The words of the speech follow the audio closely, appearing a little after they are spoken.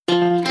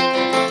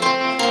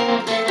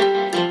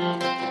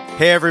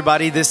Hey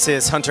everybody, this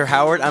is Hunter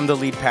Howard. I'm the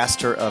lead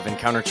pastor of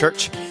Encounter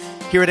Church.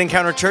 Here at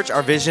Encounter Church,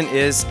 our vision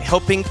is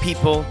helping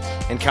people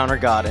encounter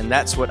God, and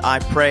that's what I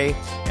pray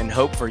and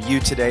hope for you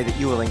today, that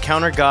you will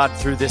encounter God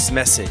through this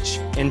message.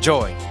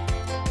 Enjoy.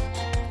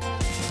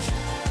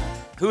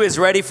 Who is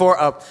ready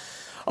for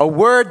a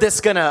word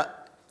that's going to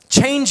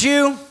change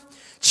you,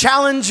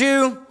 challenge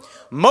you,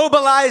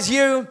 mobilize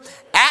you,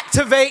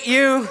 activate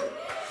you?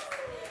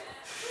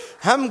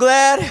 I'm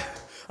glad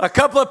a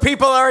couple of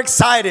people are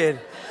excited.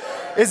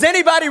 Is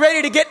anybody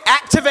ready to get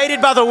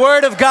activated by the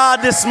Word of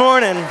God this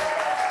morning?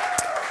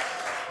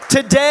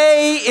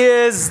 Today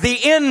is the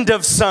end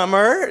of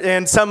summer,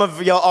 and some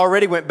of y'all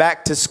already went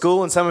back to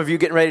school, and some of you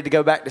getting ready to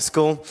go back to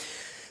school.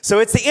 So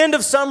it's the end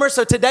of summer,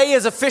 so today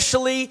is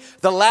officially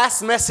the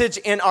last message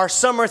in our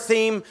summer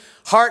theme,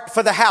 Heart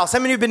for the House. How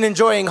many of you have been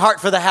enjoying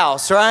Heart for the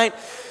House, right?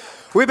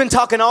 We've been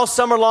talking all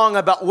summer long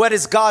about what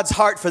is God's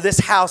heart for this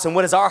house and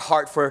what is our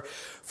heart for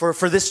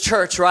this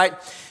church, right?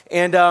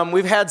 And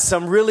we've had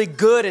some really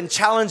good and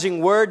challenging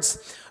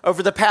words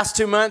over the past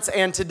 2 months.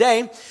 And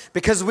today,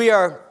 because we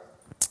are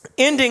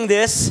ending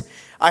this,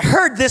 I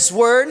heard this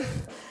word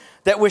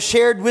that was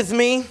shared with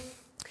me,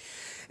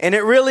 and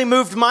it really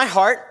moved my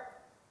heart.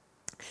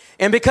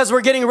 And because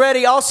we're getting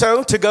ready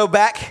also to go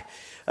back,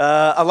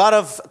 a lot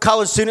of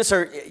college students,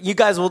 or you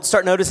guys will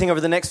start noticing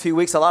over the next few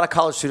weeks, a lot of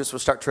college students will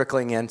start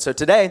trickling in. So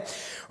today,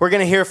 we're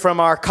going to hear from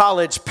our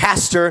college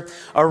pastor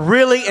a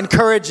really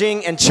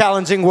encouraging and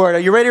challenging word. Are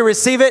you ready to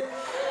receive it?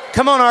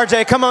 Come on,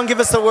 RJ. Come on, give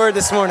us the word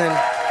this morning.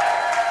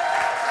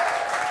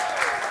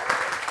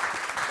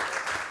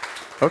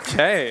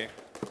 Okay.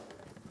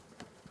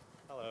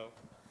 Hello.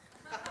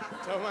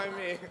 Don't mind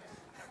me.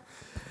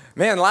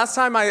 Man, last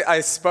time I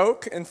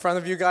spoke in front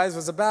of you guys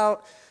was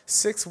about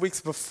 6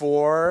 weeks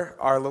before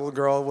our little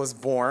girl was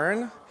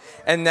born.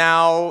 And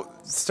now,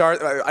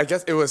 I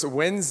guess it was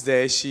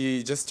Wednesday,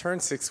 she just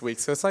turned 6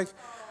 weeks. So it's like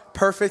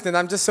perfect, and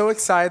I'm just so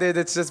excited.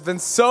 It's just been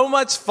so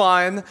much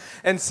fun.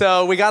 And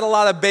so we got a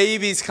lot of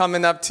babies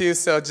coming up too,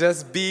 so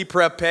just be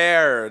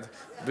prepared.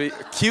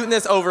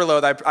 Cuteness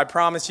overload, I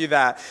promise you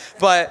that.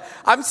 But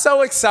I'm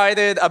so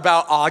excited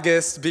about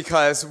August,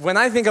 because when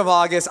I think of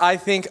August, I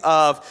think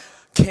of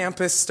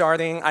campus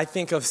starting. I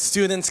think of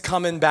students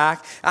coming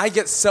back. I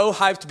get so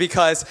hyped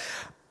because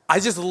I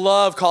just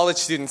love college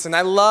students, and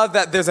I love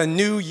that there's a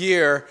new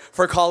year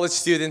for college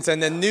students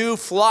and a new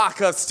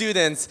flock of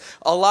students,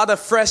 a lot of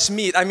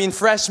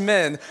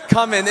freshmen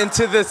coming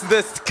into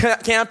this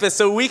campus,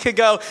 so we could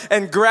go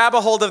and grab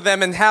a hold of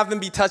them and have them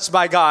be touched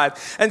by God.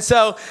 And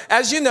so,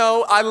 as you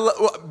know,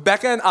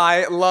 Becca and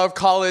I love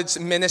college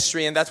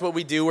ministry, and that's what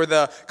we do. We're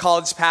the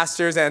college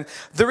pastors, and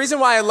the reason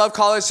why I love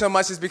college so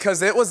much is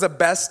because it was the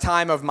best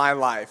time of my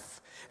life.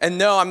 And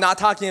no, I'm not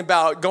talking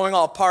about going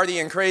all party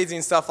and crazy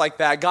and stuff like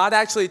that. God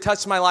actually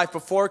touched my life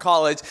before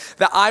college,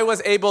 that I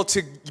was able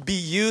to be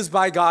used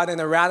by God in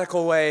a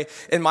radical way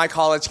in my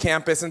college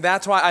campus. And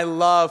that's why I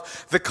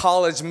love the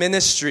college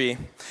ministry.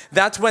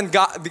 That's when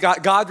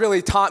God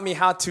really taught me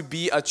how to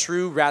be a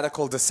true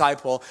radical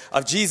disciple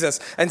of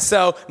Jesus. And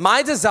so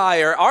our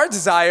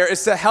desire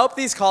is to help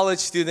these college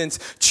students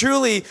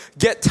truly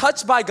get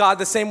touched by God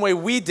the same way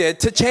we did,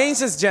 to change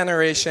this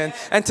generation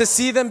and to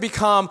see them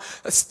become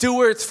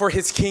stewards for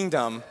His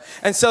kingdom.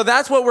 And so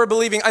that's what we're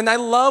believing. And I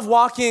love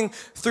walking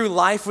through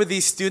life with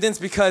these students,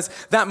 because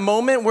that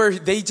moment where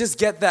they just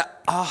get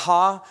that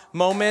aha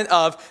moment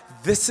of,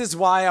 this is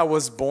why I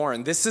was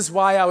born. This is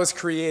why I was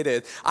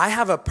created. I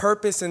have a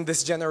purpose in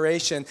this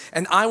generation,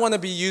 and I want to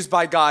be used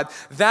by God.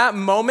 That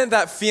moment,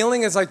 that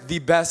feeling is like the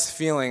best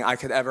feeling I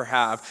could ever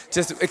have.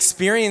 Just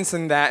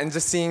experiencing that and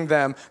just seeing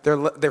them,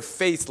 their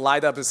face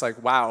light up. It's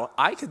like, wow,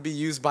 I could be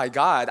used by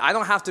God. I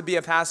don't have to be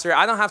a pastor.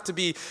 I don't have to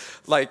be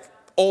like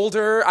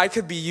older. I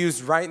could be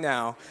used right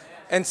now.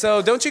 And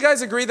so don't you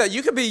guys agree that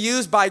you could be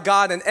used by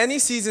God in any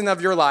season of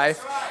your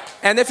life?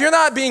 And if you're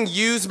not being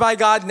used by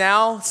God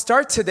now,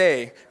 start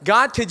today.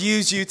 God could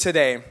use you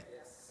today.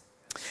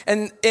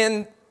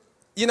 And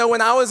you know,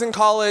 when I was in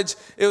college,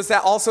 it was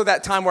also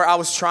that time where I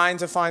was trying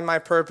to find my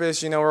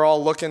purpose. You know, we're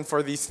all looking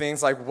for these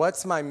things like,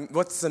 what's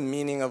the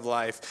meaning of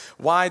life?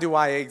 Why do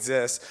I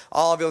exist?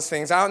 All of those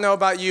things. I don't know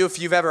about you, if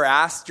you've ever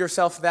asked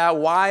yourself that.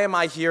 Why am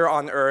I here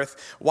on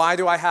earth? What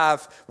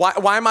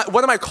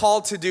am I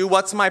called to do?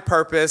 What's my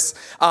purpose?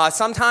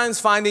 Sometimes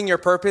finding your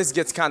purpose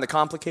gets kind of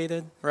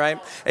complicated, right?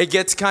 It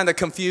gets kind of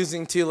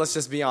confusing too, let's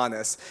just be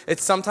honest.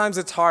 Sometimes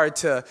it's hard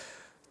to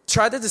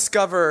try to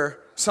discover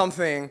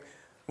something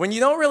when you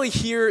don't really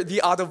hear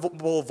the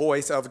audible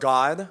voice of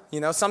God. You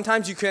know,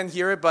 sometimes you can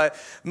hear it, but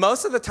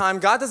most of the time,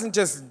 God doesn't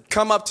just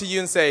come up to you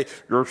and say,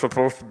 you're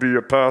supposed to be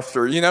a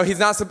pastor. You know, He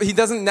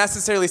doesn't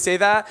necessarily say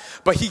that,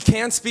 but He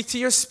can speak to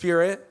your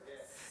spirit.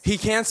 He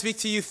can speak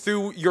to you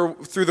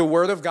through the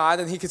Word of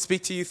God, and He can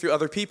speak to you through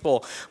other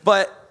people.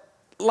 But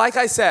like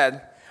I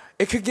said,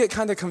 it could get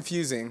kind of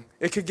confusing.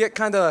 It could get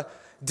kind of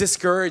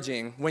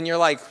discouraging when you're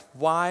like,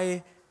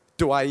 why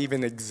do I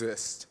even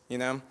exist? You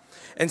know?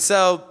 And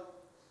so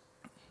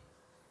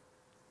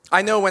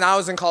I know when I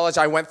was in college,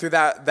 I went through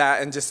that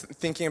and just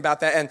thinking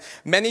about that. And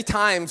many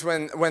times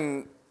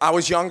when I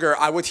was younger,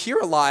 I would hear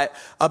a lot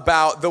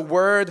about the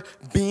word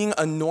being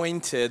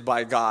anointed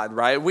by God,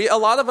 right? A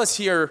lot of us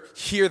hear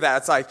that.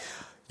 It's like,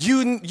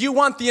 you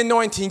want the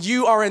anointing.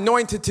 You are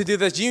anointed to do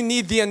this. You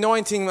need the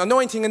anointing. And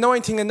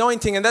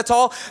that's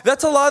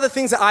a lot of the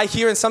things that I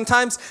hear. And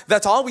sometimes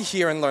that's all we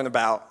hear and learn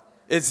about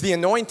is the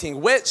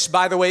anointing, which,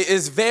 by the way,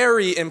 is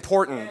very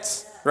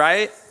important,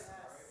 right?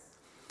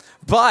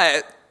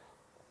 But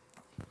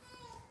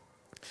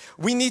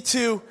we need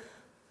to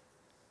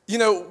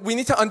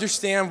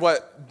understand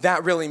what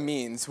that really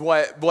means,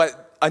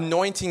 what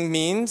anointing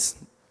means.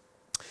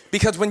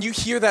 Because when you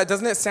hear that,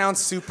 doesn't it sound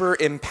super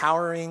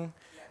empowering?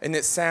 And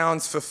it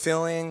sounds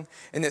fulfilling,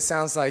 and it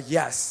sounds like,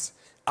 yes,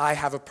 I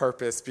have a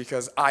purpose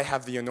because I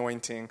have the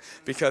anointing,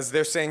 because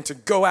they're saying to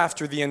go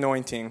after the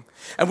anointing.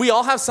 And we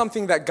all have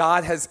something that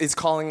God is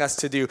calling us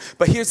to do.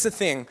 But here's the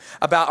thing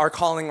about our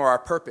calling or our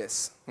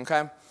purpose,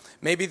 okay?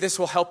 Maybe this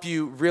will help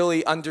you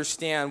really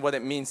understand what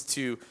it means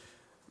to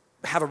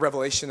have a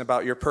revelation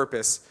about your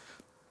purpose.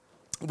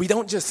 We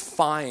don't just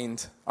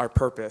find our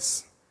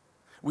purpose,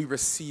 we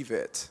receive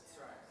it.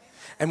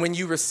 And when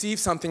you receive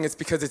something, it's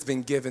because it's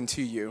been given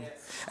to you.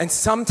 And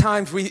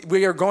sometimes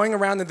we are going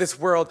around in this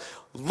world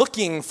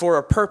looking for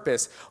a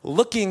purpose,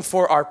 looking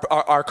for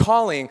our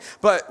calling,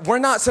 but we're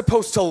not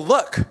supposed to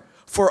look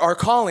for our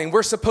calling.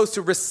 We're supposed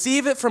to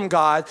receive it from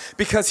God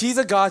because He's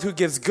a God who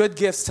gives good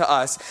gifts to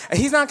us. And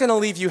He's not going to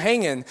leave you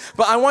hanging.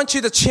 But I want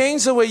you to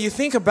change the way you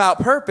think about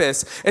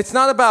purpose. It's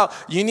not about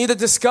you need to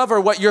discover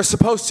what you're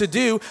supposed to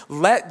do.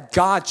 Let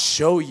God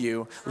show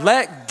you.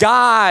 Let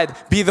God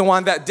be the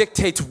one that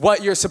dictates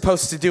what you're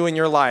supposed to do in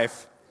your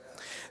life.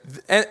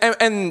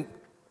 And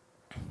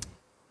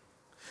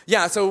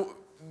yeah, so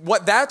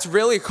what that's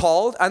really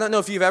called, I don't know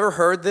if you've ever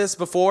heard this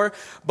before,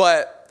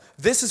 but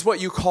this is what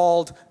you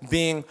called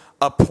being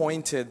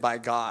appointed by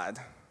God.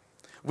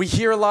 We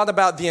hear a lot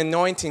about the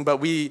anointing, but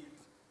we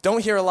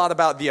don't hear a lot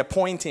about the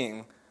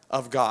appointing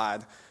of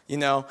God. You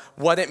know,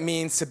 what it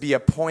means to be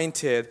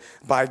appointed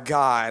by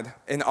God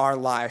in our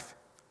life.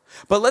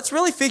 But let's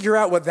really figure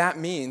out what that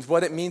means,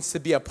 what it means to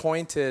be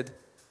appointed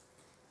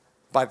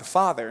by the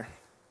Father.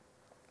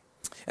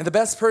 And the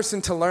best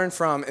person to learn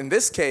from in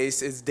this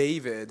case is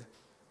David.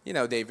 You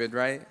know David,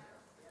 right?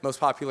 Most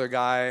popular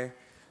guy,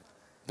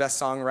 best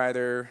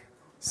songwriter.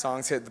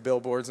 Songs hit the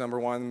billboards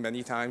 #1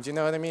 many times. You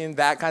know what I mean?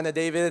 That kind of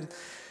David.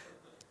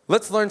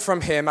 Let's learn from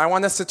him. I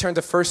want us to turn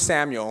to 1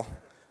 Samuel,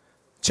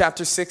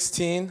 chapter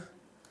 16.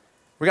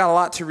 We got a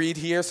lot to read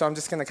here, so I'm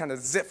just going to kind of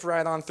zip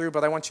right on through,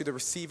 but I want you to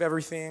receive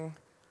everything.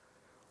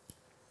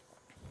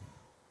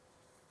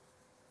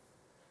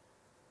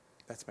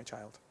 That's my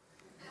child.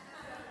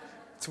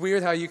 It's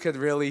weird how you could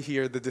really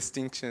hear the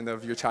distinction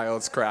of your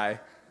child's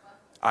cry.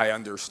 I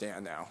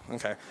understand now.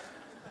 Okay.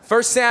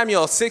 1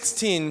 Samuel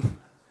 16,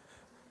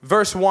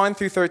 verse 1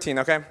 through 13,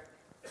 okay?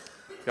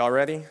 Y'all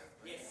ready?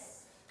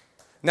 Yes.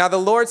 Now the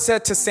Lord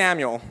said to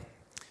Samuel,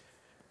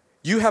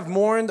 "You have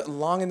mourned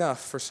long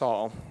enough for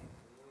Saul."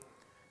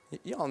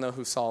 Y'all know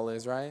who Saul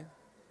is, right?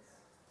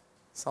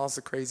 Saul's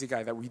the crazy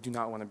guy that we do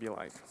not want to be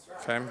like,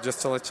 okay?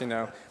 Just to let you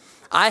know.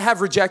 "I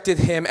have rejected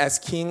him as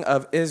king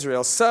of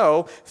Israel,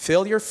 so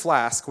fill your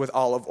flask with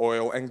olive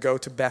oil and go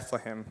to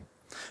Bethlehem.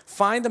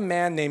 Find a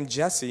man named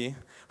Jesse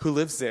who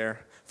lives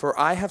there, for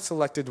I have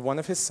selected one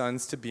of his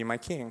sons to be my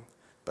king."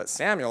 But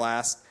Samuel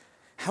asked,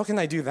 "How can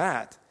I do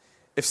that?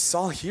 If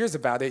Saul hears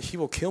about it, he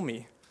will kill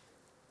me."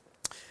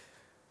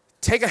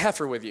 "Take a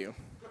heifer with you."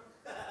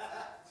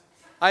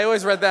 I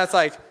always read that, it's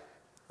like,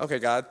 okay,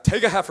 God,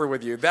 take a heifer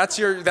with you. That's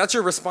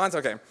your response?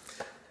 Okay.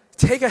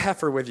 "Take a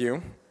heifer with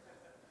you,"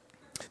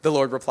 the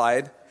Lord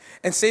replied,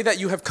 "and say that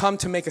you have come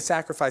to make a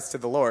sacrifice to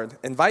the Lord.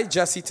 Invite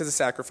Jesse to the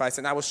sacrifice,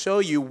 and I will show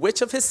you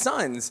which of his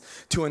sons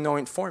to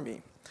anoint for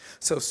me."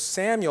 So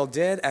Samuel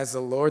did as the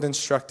Lord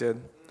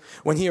instructed.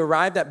 When he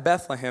arrived at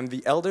Bethlehem,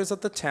 the elders of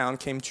the town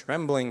came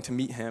trembling to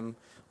meet him.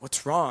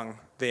 "What's wrong?"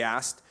 they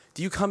asked.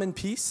 "Do you come in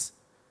peace?"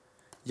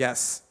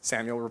 "Yes,"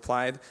 Samuel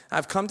replied.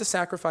 "I've come to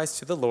sacrifice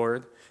to the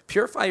Lord.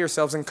 Purify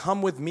yourselves and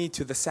come with me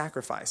to the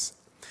sacrifice."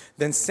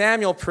 Then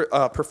Samuel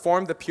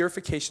performed the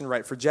purification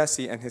rite for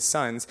Jesse and his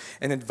sons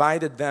and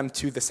invited them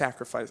to the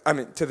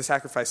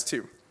sacrifice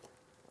too.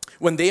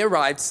 When they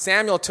arrived,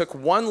 Samuel took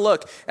one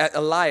look at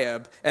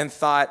Eliab and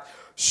thought,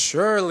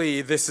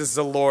 "Surely this is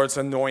the Lord's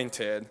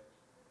anointed."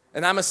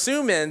 And I'm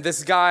assuming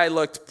this guy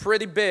looked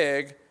pretty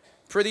big,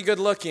 pretty good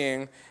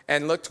looking,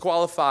 and looked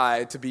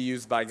qualified to be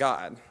used by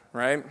God,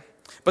 right?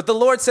 But the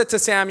Lord said to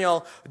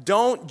Samuel,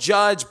 "Don't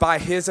judge by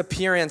his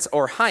appearance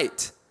or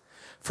height,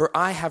 for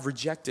I have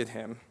rejected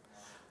him.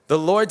 The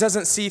Lord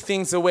doesn't see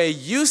things the way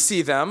you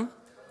see them.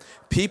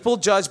 People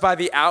judge by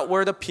the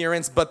outward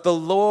appearance, but the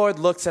Lord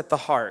looks at the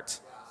heart."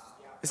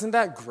 Isn't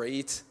that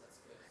great?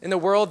 In a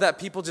world that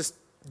people just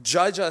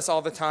judge us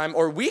all the time,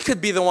 or we could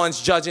be the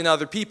ones judging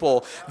other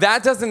people,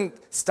 that doesn't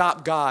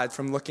stop God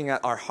from looking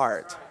at our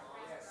heart.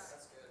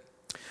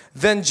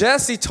 Then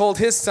Jesse told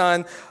his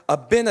son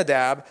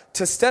Abinadab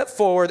to step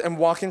forward and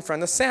walk in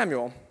front of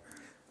Samuel.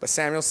 But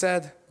Samuel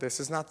said, "This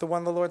is not the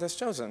one the Lord has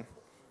chosen."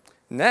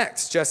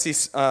 Next, Jesse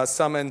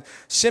summoned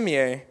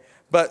Shimei,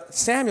 But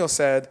Samuel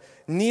said,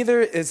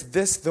 "Neither is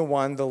this the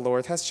one the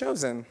Lord has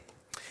chosen."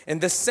 In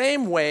the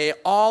same way,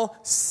 all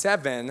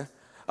 7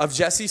 of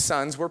Jesse's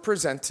sons were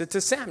presented to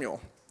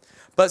Samuel.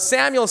 But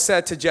Samuel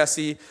said to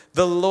Jesse,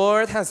 "The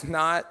Lord has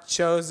not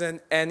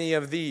chosen any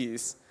of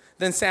these."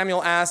 Then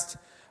Samuel asked,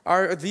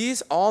 "Are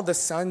these all the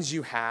sons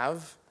you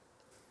have?"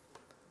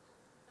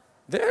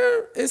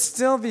 "There is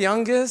still the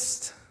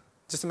youngest."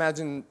 Just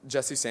imagine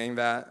Jesse saying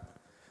that.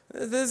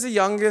 "There's the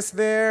youngest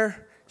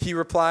there," he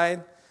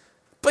replied,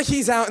 "but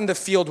he's out in the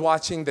field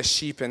watching the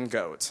sheep and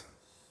goat."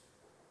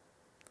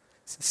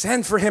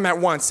 "Send for him at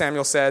once,"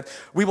 Samuel said.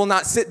 "We will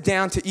not sit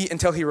down to eat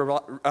until he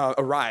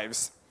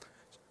arrives."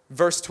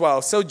 Verse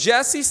 12, so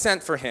Jesse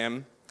sent for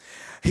him.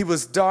 He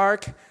was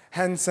dark,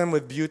 handsome,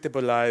 with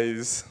beautiful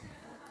eyes.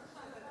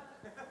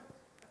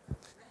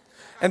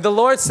 And the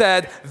Lord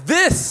said,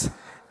 "This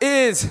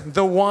is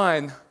the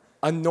one,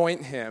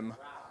 anoint him."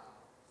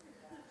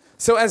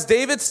 So as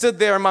David stood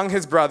there among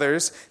his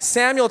brothers,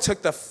 Samuel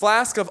took the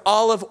flask of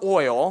olive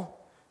oil,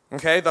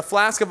 the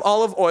flask of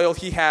olive oil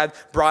he had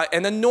brought,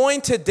 and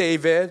anointed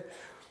David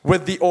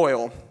with the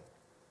oil.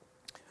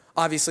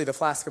 Obviously, the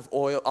flask of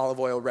olive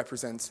oil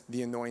represents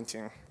the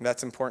anointing.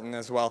 That's important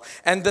as well.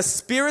 And the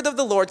Spirit of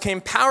the Lord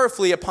came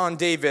powerfully upon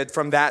David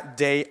from that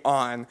day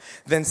on.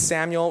 Then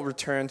Samuel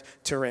returned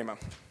to Ramah.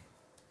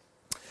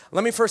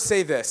 Let me first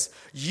say this.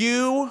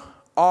 You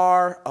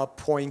are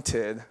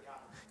appointed.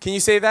 Can you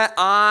say that?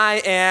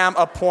 I am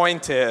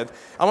appointed.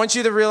 I want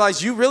you to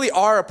realize you really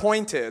are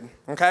appointed,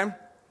 okay?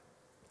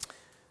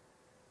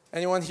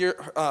 Anyone here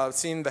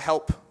seen The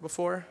Help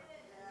before?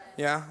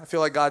 Yeah? I feel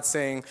like God's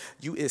saying,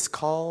 you is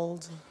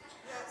called,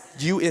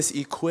 you is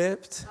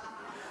equipped,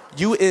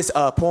 you is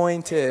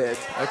appointed,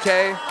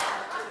 okay?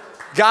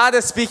 God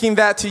is speaking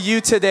that to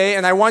you today,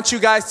 and I want you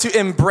guys to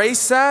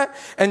embrace that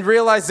and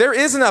realize there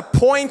is an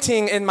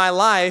appointing in my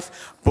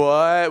life,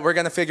 but we're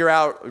going to figure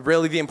out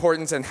really the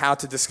importance and how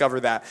to discover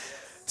that.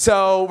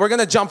 So we're going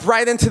to jump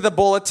right into the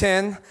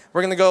bulletin.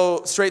 We're going to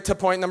go straight to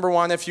point number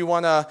 1. If you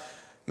want to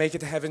make it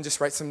to heaven, just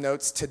write some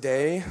notes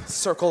today.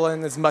 Circle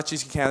in as much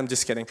as you can. I'm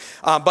just kidding.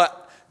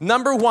 But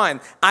number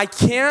 1, I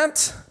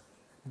can't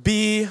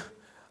be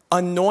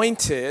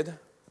anointed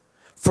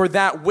for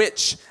that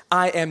which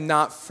I am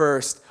not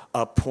first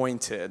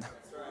appointed.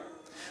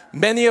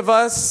 Many of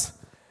us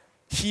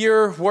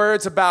hear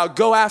words about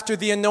go after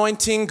the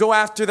anointing, go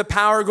after the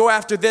power, go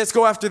after this,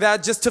 go after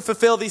that, just to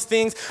fulfill these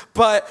things.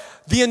 But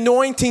the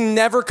anointing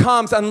never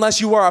comes unless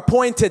you are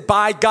appointed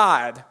by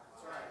God.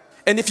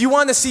 And if you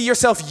want to see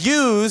yourself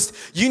used,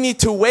 you need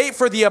to wait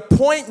for the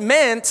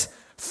appointment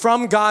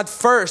from God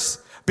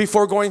first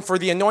before going for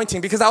the anointing.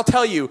 Because I'll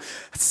tell you,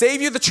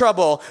 save you the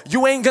trouble,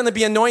 you ain't going to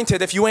be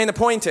anointed if you ain't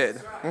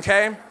appointed.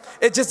 Okay?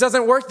 It just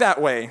doesn't work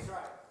that way.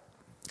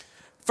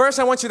 First,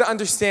 I want you to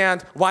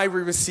understand why we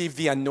receive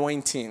the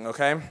anointing,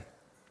 okay?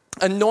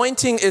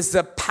 Anointing is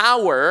the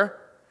power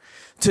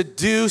to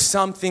do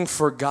something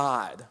for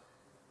God.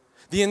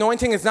 The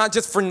anointing is not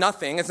just for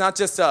nothing. It's not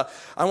just I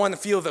want to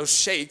feel those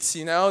shakes,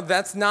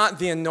 That's not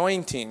the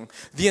anointing.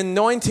 The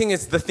anointing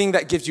is the thing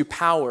that gives you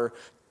power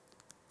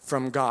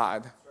from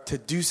God to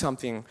do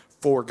something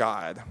for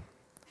God.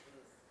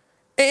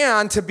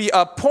 And to be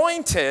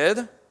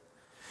appointed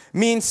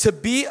means to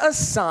be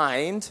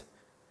assigned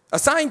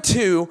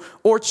to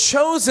or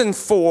chosen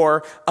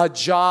for a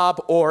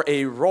job or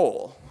a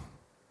role.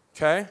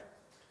 Okay?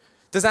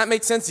 Does that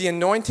make sense? The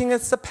anointing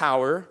is the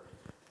power.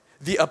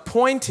 The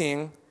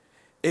appointing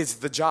is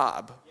the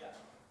job.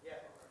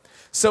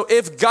 So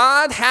if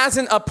God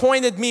hasn't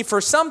appointed me for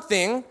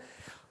something,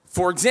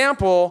 for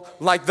example,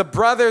 like the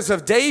brothers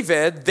of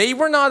David, they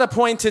were not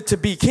appointed to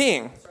be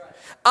king.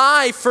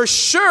 I, for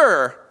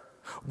sure,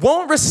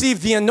 won't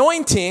receive the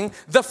anointing,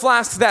 the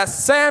flask that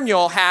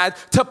Samuel had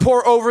to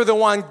pour over the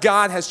one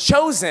God has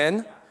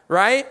chosen,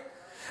 right?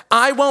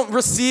 I won't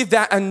receive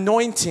that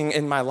anointing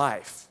in my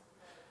life.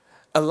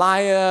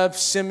 Eliab,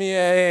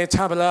 Shimei,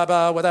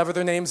 Tabalaba, whatever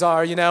their names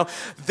are,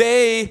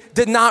 they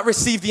did not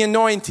receive the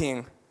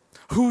anointing.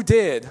 Who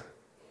did?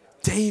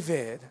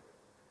 David.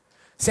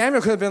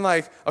 Samuel could have been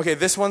like, okay,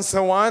 this one's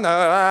the one,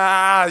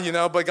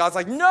 but God's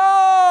like,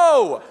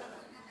 no!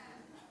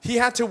 He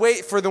had to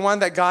wait for the one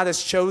that God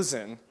has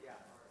chosen.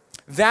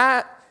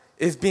 That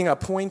is being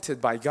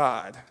appointed by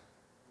God.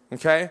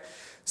 Okay?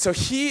 So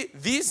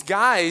these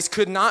guys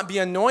could not be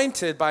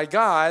anointed by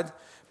God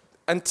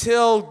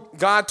until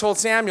God told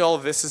Samuel,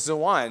 this is the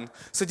one.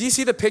 So do you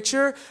see the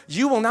picture?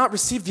 You will not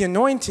receive the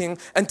anointing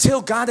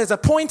until God has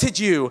appointed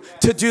you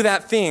to do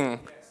that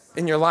thing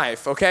in your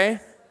life, okay?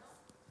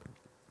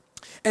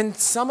 And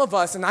some of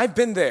us, and I've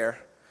been there,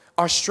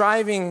 are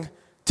striving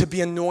to be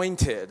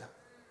anointed.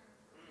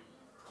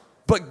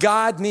 But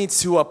God needs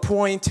to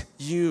appoint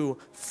you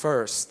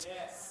first.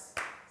 Yes.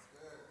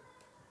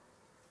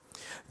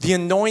 The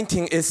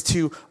anointing is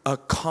to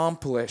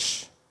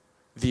accomplish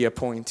the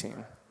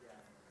appointing.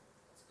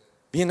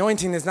 The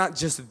anointing is not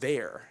just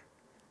there.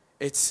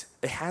 It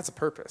has a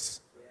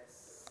purpose.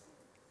 Yes.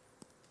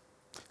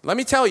 Let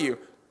me tell you,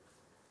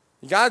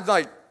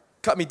 God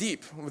cut me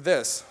deep with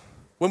this.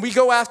 when we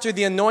go after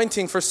the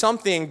anointing for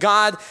something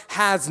God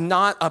has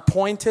not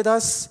appointed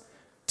us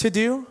to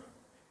do,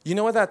 you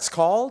know what that's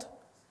called?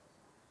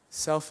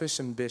 Selfish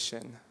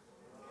ambition.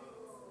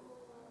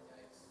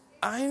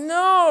 I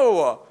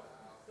know.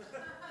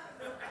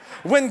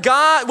 When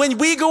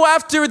we go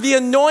after the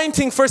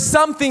anointing for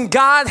something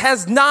God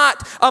has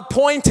not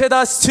appointed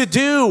us to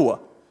do,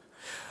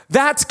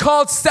 that's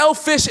called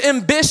selfish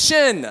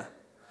ambition.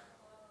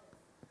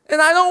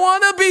 And I don't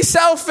want to be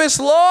selfish,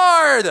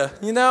 Lord.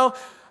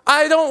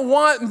 I don't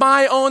want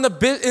my own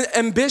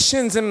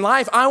ambitions in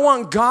life. I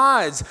want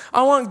God's.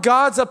 I want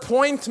God's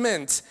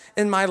appointment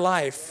in my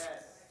life.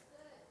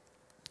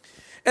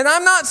 And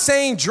I'm not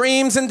saying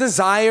dreams and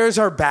desires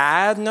are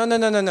bad.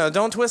 No.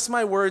 Don't twist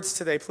my words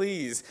today,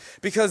 please.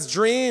 Because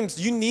dreams,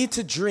 you need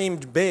to dream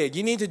big.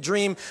 You need to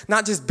dream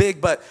not just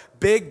big, but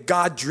big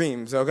God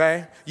dreams,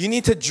 okay? You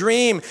need to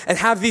dream and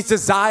have these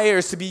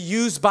desires to be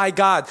used by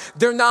God.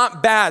 They're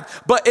not bad,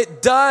 but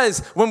it does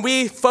when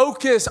we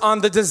focus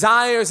on the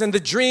desires and the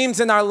dreams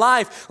in our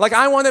life. Like,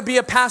 I want to be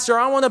a pastor.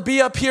 I want to be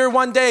up here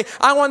one day.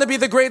 I want to be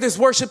the greatest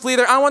worship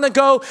leader. I want to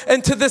go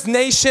into this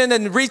nation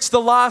and reach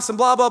the lost and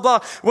blah, blah,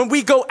 blah. When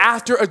we go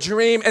after a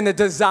dream and a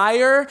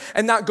desire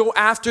and not go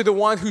after the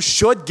one who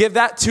should give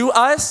that to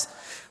us,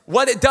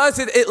 what it does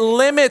is it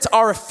limits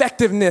our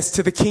effectiveness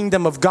to the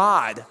kingdom of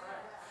God.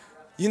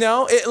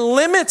 It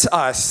limits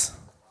us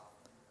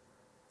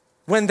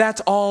when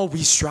that's all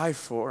we strive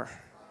for.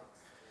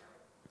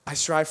 I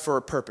strive for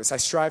a purpose. I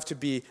strive to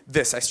be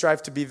this. I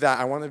strive to be that.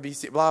 I want to be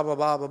blah, blah,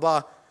 blah, blah,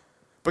 blah.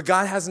 But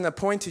God hasn't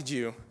appointed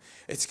you.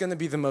 It's going to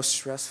be the most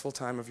stressful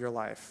time of your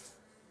life.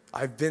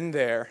 I've been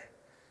there.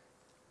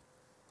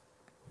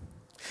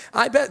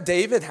 I bet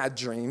David had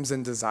dreams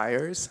and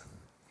desires.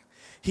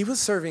 He was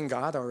serving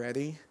God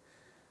already.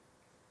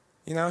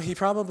 He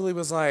probably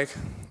was like,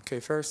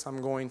 okay, first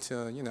I'm going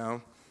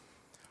to,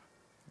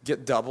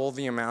 get double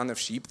the amount of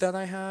sheep that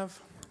I have.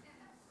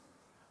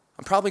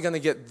 I'm probably going to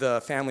get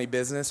the family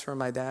business from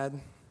my dad.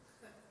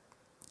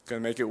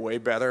 Going to make it way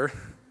better.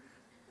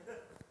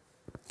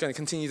 Going to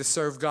continue to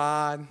serve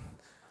God.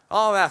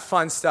 All that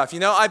fun stuff.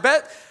 I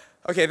bet,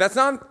 okay, that's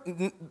not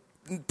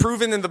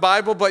proven in the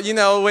Bible, but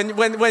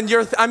when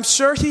I'm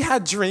sure he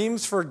had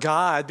dreams for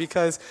God,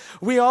 because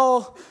we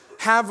all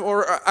have,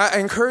 or I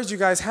encourage you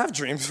guys, have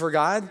dreams for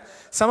God.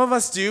 Some of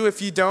us do.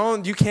 If you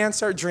don't, you can't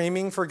start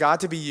dreaming for God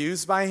to be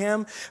used by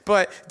him.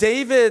 But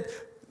David,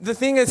 the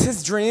thing is,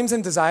 his dreams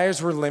and desires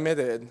were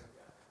limited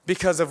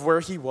because of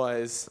where he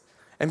was,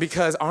 and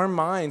because our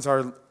minds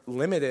are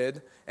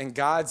limited and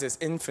God's is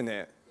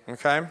infinite,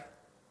 okay?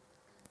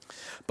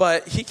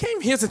 But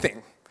here's the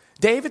thing.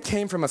 David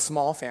came from a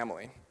small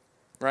family,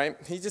 right?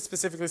 He just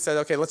specifically said,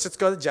 okay, let's just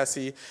go to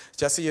Jesse.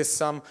 Jesse is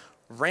some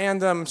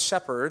random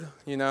shepherd,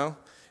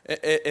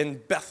 in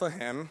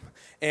Bethlehem,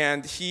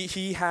 and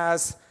he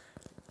has,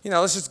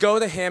 let's just go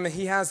to him, and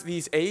he has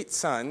these 8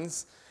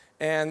 sons,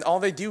 and all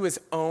they do is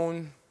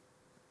own,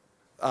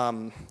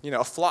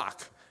 a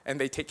flock, and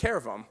they take care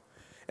of them,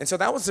 and so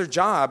that was their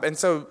job. And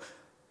so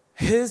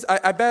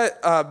I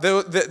bet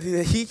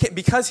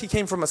because he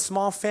came from a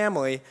small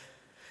family,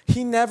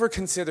 he never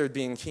considered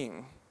being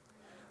king.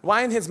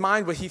 Why in his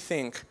mind would he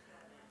think,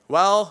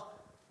 well,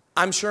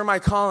 I'm sure my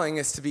calling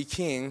is to be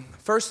king.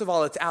 First of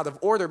all, it's out of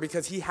order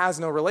because he has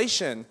no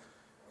relation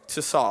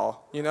to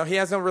Saul. He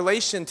has no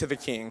relation to the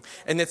king.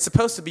 And it's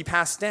supposed to be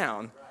passed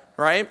down,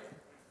 right?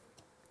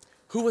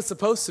 Who was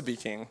supposed to be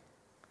king?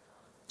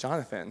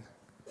 Jonathan.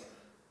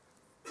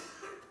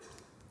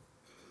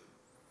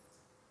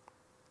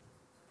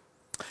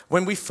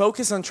 When we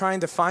focus on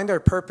trying to find our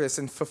purpose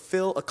and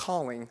fulfill a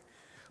calling,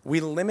 we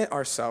limit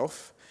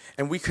ourselves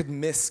and we could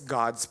miss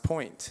God's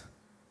point.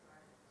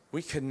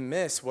 We could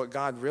miss what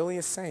God really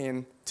is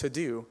saying to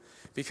do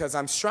because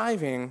I'm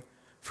striving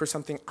for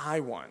something I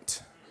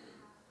want.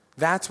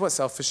 That's what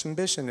selfish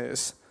ambition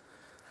is.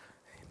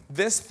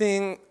 This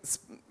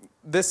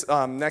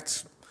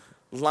next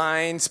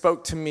line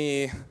spoke to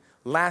me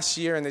last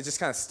year, and it just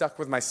kind of stuck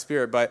with my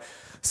spirit. But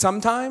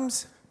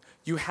sometimes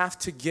you have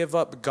to give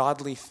up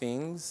godly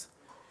things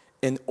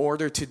in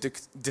order to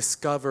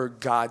discover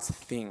God's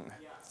thing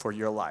for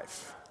your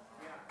life.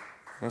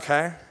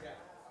 Okay?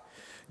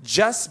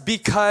 Just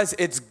because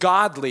it's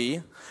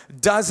godly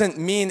doesn't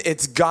mean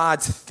it's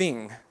God's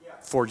thing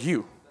for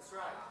you.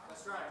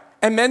 That's right.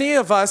 And many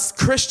of us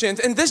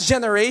Christians in this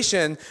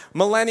generation,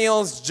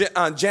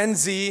 millennials, Gen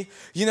Z,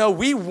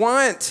 we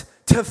want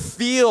to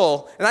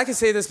feel, and I can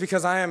say this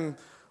because I am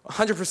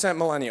 100%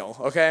 millennial,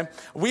 okay?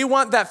 We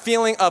want that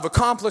feeling of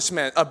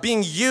accomplishment, of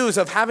being used,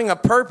 of having a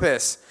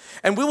purpose.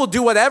 And we will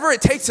do whatever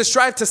it takes to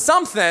strive to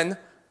something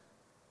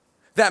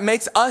that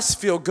makes us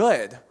feel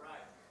good.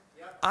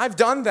 I've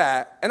done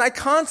that, and I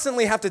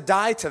constantly have to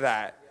die to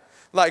that.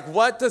 Like,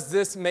 what does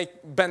this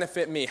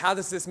benefit me? How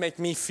does this make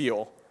me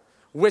feel?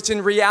 Which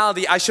in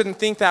reality, I shouldn't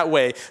think that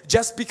way.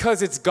 Just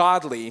because it's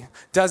godly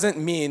doesn't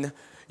mean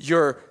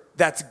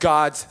that's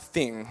God's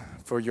thing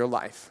for your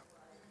life.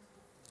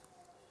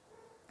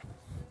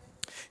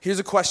 Here's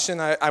a question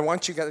I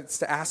want you guys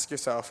to ask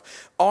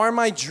yourself. Are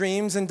my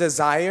dreams and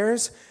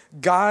desires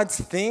God's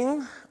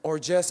thing or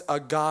just a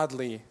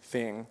godly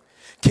thing?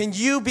 Can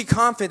you be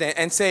confident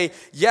and say,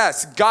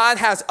 yes, God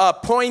has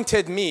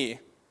appointed me?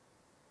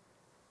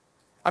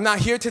 I'm not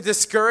here to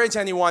discourage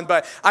anyone,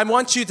 but I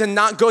want you to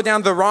not go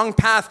down the wrong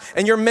path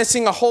and you're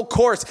missing a whole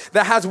course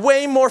that has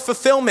way more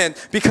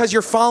fulfillment because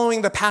you're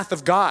following the path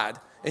of God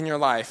in your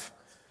life.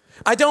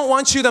 I don't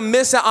want you to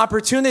miss that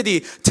opportunity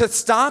to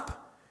stop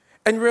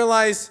and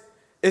realize,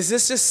 is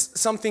this just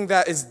something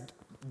that is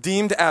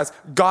deemed as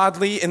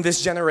godly in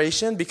this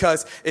generation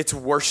because it's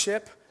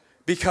worship,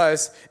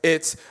 because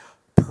it's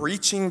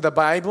preaching the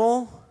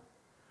Bible?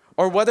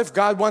 Or what if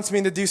God wants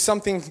me to do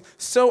something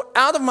so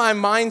out of my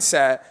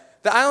mindset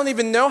that I don't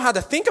even know how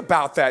to think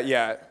about that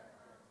yet?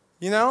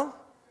 You know?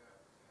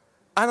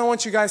 I don't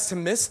want you guys to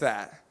miss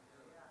that.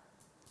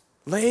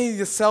 Lay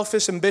the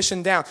selfish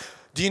ambition down.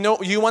 Do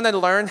you want to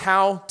learn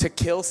how to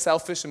kill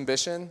selfish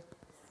ambition?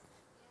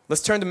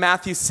 Let's turn to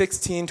Matthew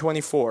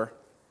 16:24.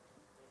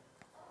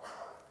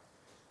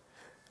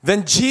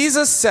 Then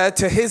Jesus said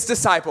to his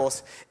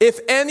disciples, if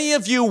any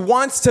of you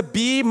wants to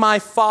be my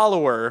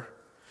follower,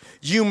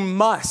 you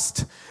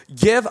must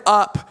give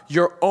up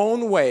your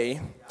own way,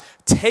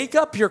 take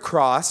up your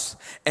cross,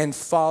 and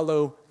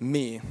follow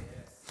me.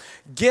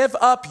 Give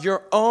up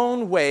your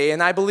own way.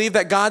 And I believe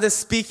that God is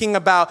speaking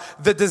about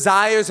the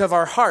desires of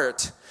our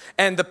heart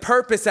and the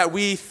purpose that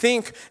we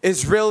think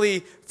is really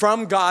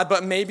from God,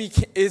 but maybe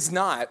is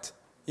not,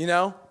 you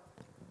know?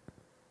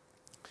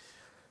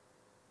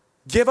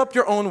 Give up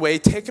your own way,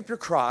 take up your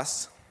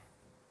cross,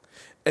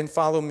 and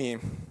follow me.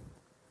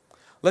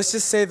 Let's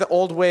just say the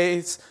old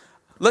ways,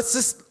 let's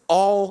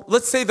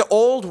say the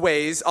old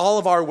ways, all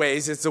of our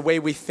ways, is the way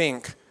we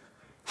think,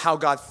 how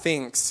God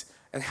thinks,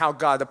 and how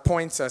God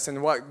appoints us,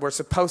 and what we're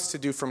supposed to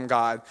do from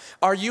God.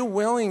 Are you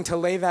willing to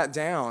lay that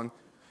down,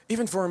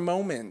 even for a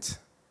moment?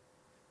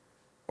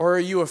 Or are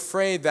you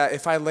afraid that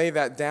if I lay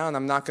that down,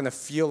 I'm not going to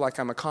feel like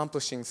I'm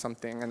accomplishing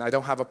something and I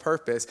don't have a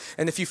purpose?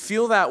 And if you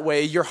feel that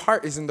way, your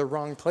heart is in the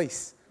wrong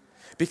place.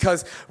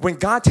 Because when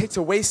God takes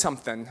away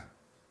something,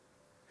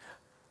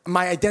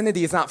 my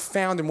identity is not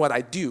found in what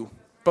I do,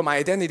 but my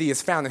identity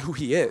is found in who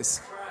He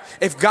is.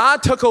 If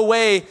God took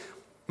away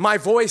my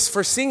voice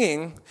for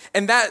singing,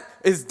 and that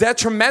is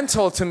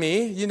detrimental to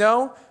me, you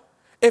know,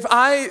 if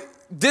I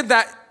did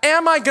that,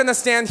 am I going to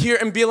stand here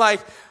and be like,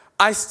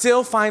 I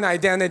still find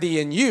identity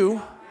in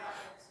you?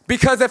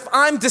 Because if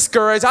I'm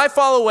discouraged, I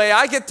fall away,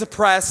 I get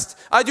depressed,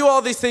 I do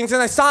all these things,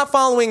 and I stop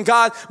following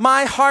God,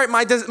 my heart,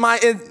 my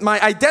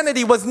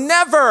identity was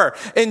never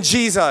in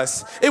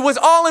Jesus. It was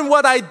all in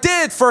what I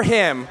did for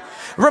Him.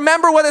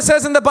 Remember what it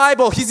says in the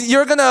Bible.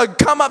 You're going to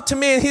come up to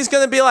me, and He's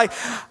going to be like,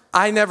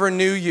 I never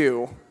knew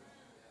you.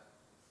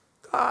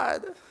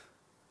 God,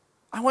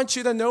 I want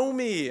you to know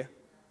me.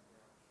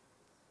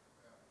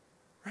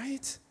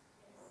 Right?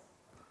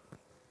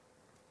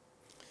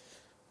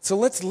 So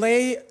let's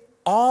lay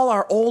all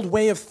our old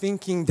way of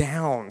thinking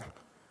down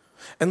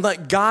and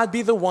let God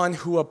be the one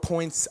who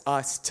appoints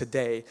us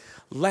today.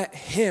 Let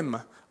Him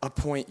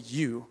appoint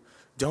you.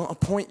 Don't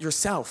appoint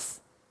yourself.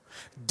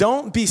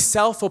 Don't be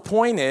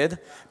self-appointed,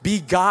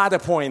 be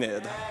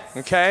God-appointed.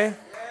 Okay?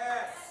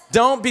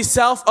 Don't be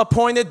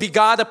self-appointed, be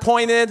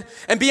God-appointed.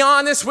 And be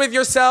honest with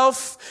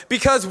yourself,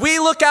 because we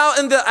look out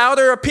in the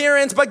outer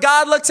appearance, but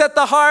God looks at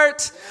the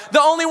heart. The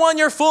only one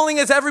you're fooling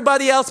is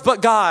everybody else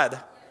but God.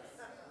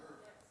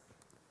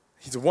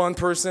 He's one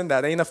person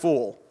that ain't a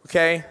fool,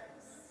 okay?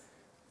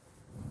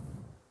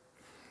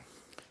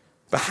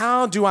 But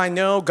how do I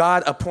know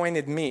God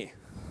appointed me?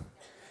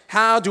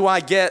 How do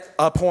I get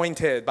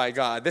appointed by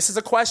God? This is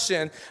a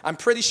question I'm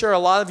pretty sure a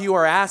lot of you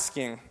are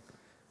asking.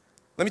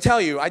 Let me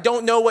tell you, I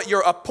don't know what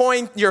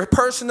your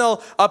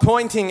personal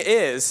appointing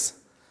is,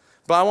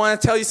 but I want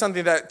to tell you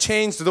something that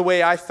changed the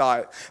way I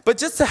thought. But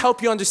just to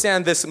help you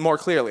understand this more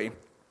clearly,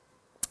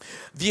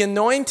 the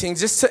anointing,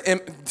 just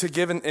to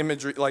give an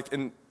imagery,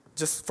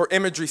 just for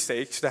imagery's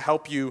sake, to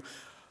help you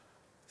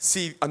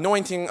see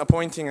anointing,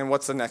 appointing, and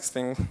what's the next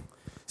thing.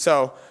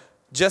 So,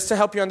 just to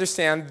help you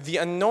understand, the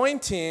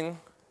anointing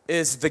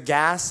is the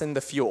gas and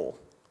the fuel,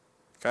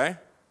 okay?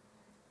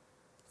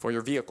 For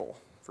your vehicle,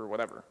 for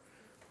whatever.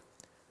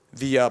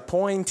 The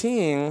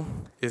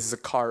appointing is the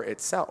car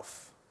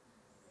itself.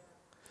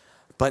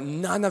 But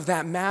none of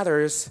that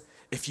matters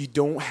if you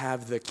don't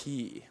have the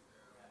key,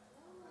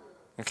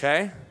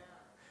 okay?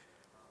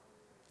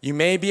 You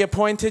may be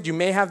appointed, you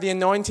may have the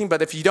anointing,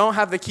 but if you don't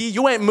have the key,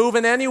 you ain't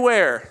moving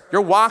anywhere.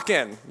 You're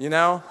walking, you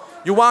know?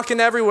 You're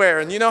walking everywhere,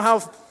 and you know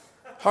how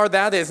hard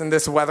that is in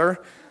this weather.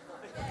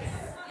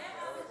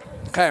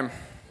 Okay.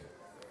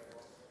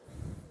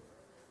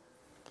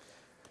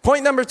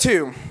 Point number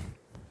 2.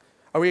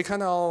 Are we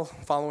kind of all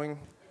following?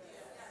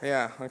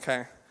 Yeah,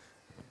 okay.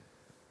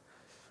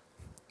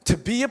 To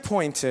be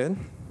appointed,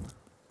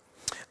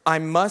 I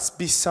must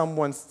be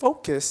someone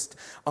focused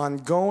on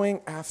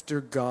going after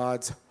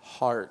God's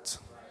heart.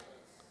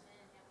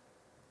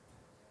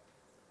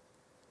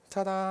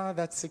 Ta-da,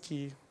 that's the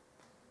key.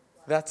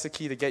 That's the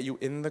key to get you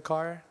in the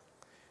car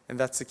And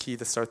that's the key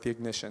to start the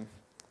ignition,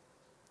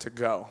 to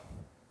go.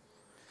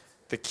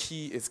 The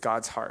key is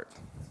God's heart.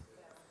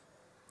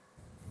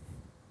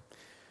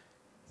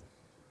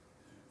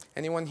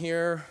 Anyone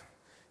here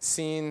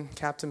seen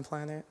Captain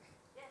Planet?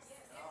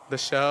 The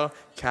show?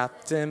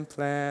 Captain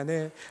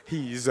Planet,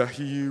 he's a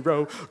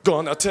hero,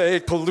 gonna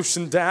take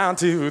pollution down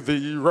to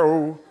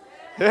zero.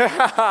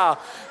 Yeah.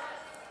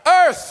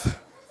 Earth,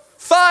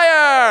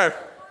 fire,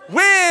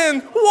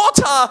 wind,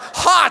 water,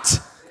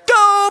 hot,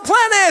 go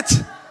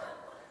planet.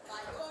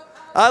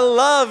 I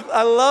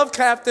love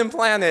Captain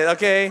Planet,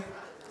 okay?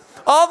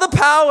 All the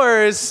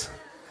powers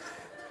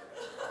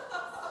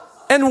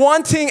and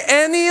wanting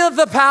any of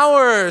the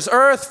powers,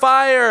 earth,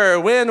 fire,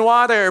 wind,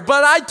 water,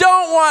 but I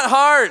don't want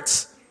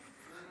heart.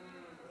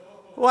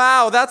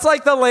 Wow, that's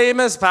like the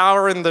lamest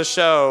power in the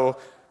show.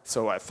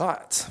 So I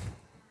thought.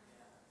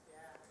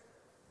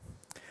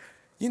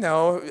 You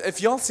know,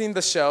 if y'all seen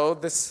the show,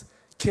 this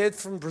kid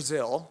from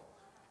Brazil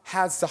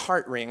has the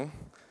heart ring,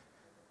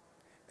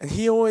 and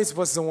he always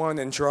was the one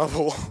in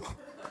trouble.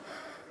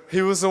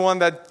 He was the one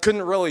that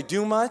couldn't really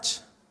do much,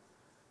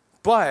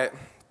 but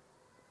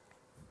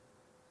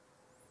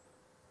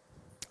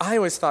I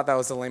always thought that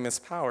was the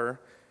lamest power.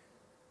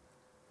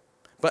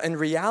 But in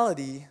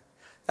reality,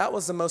 that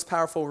was the most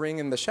powerful ring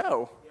in the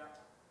show.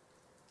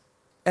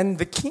 And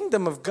the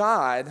kingdom of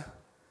God,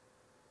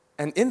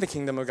 and in the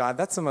kingdom of God,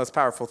 that's the most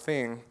powerful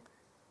thing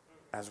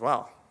as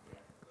well.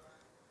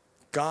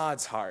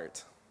 God's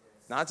heart,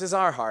 not just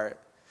our heart.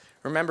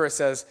 Remember, it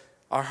says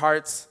our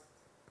hearts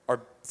are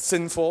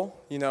sinful,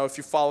 you know, if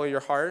you follow your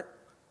heart.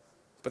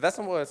 But that's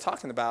not what it's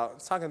talking about.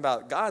 It's talking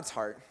about God's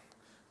heart.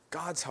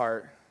 God's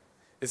heart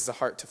is the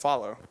heart to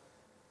follow.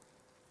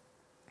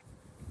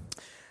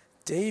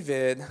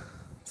 David,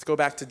 let's go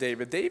back to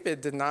David. David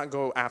did not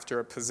go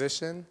after a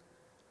position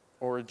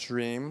or a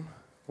dream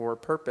or a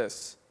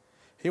purpose.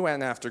 He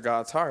went after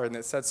God's heart, and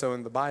it said so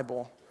in the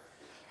Bible.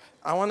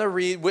 I want to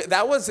read,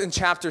 that was in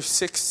chapter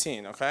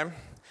 16, okay?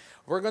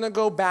 We're going to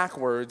go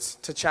backwards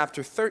to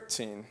chapter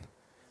 13.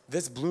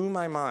 This blew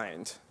my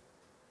mind.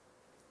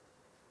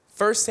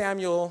 1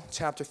 Samuel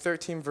chapter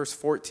 13, verse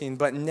 14.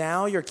 But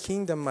now your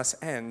kingdom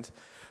must end,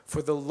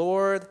 for the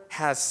Lord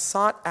has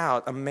sought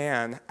out a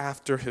man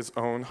after his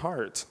own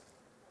heart.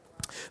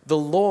 The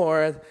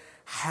Lord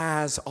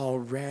has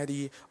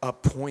already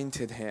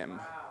appointed him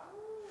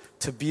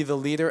to be the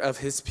leader of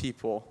his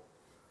people.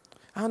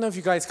 I don't know if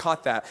you guys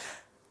caught that.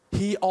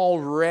 He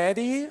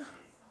already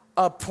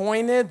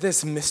appointed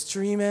this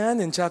mystery man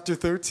in chapter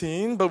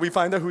 13, but we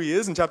find out who he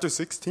is in chapter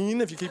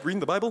 16 if you keep reading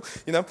the Bible,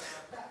 you know.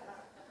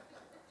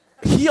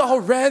 He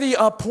already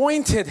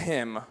appointed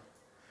him.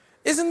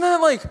 Isn't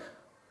that like,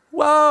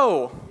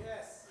 whoa.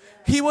 Yes.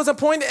 He was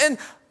appointed, and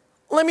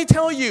let me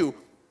tell you,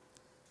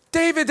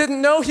 David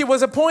didn't know he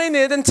was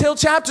appointed until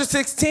chapter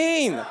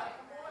 16,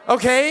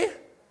 okay?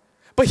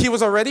 But he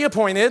was already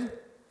appointed.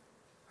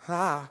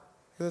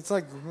 It's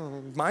like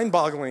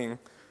mind-boggling.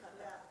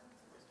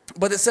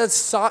 But it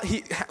says,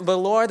 the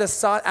Lord has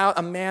sought out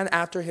a man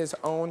after his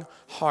own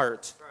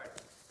heart.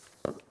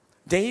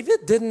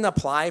 David didn't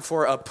apply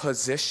for a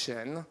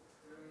position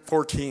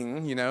for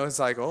king, you know. It's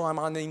like, oh, I'm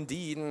on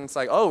Indeed, and it's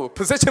like, oh,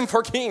 position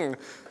for king.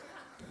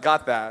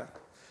 Got that.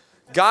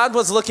 God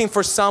was looking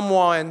for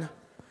someone.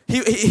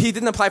 He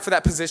didn't apply for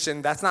that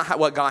position. That's not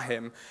what got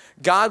him.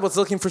 God was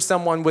looking for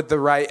someone with the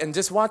right, and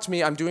just watch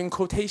me, I'm doing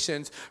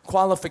quotations,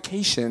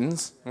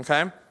 qualifications,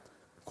 okay?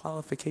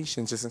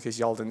 Qualifications, just in case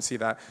y'all didn't see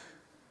that.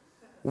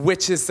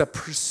 Which is the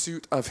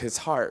pursuit of his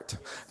heart.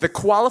 The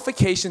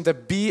qualification to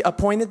be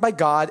appointed by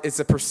God is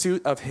the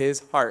pursuit of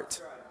his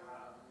heart.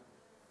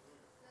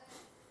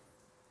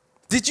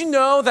 Did you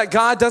know that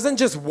God doesn't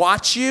just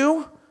watch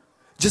you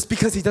just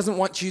because he doesn't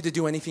want you to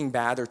do anything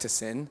bad or to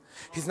sin?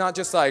 He's not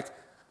just like,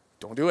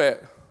 don't do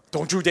it.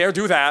 Don't you dare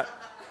do that.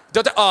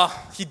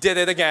 He did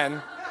it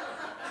again.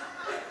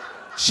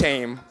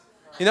 Shame.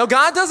 You know,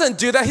 God doesn't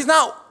do that. He's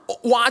not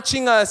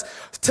watching us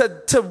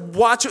to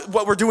watch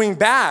what we're doing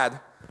bad.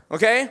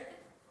 Okay?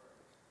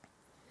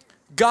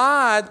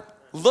 God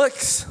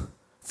looks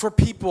for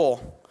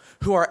people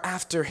who are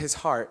after his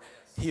heart.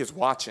 He is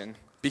watching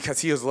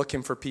because he is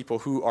looking for people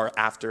who are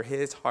after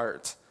his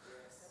heart.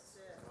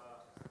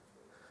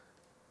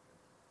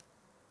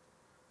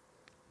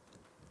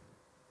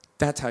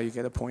 That's how you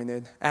get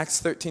appointed. Acts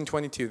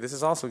 13:22. This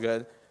is also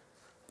good.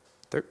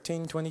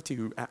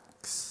 13:22,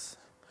 Acts.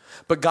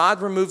 But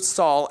God removed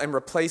Saul and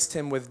replaced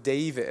him with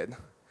David,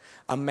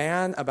 a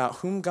man about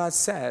whom God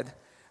said,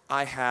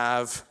 I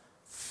have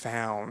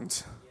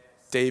found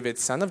David,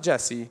 son of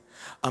Jesse,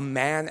 a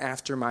man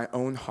after my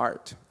own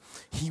heart.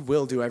 He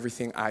will do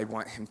everything I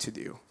want him to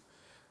do.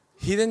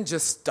 He didn't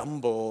just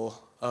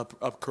stumble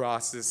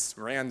across this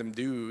random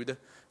dude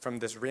from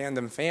this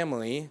random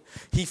family.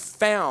 He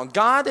found.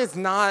 God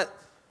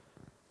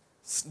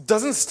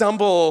doesn't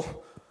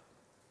stumble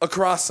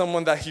across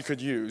someone that he could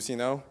use, you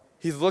know?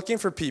 He's looking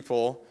for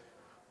people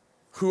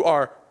who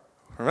are,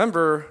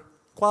 remember,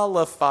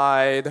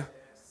 qualified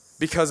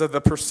because of the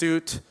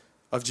pursuit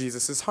of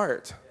Jesus'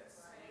 heart.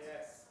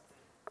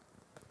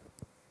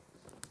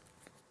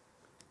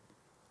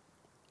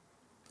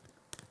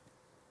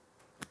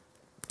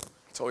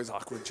 always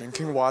awkward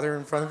drinking water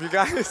in front of you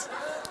guys.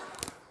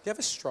 You have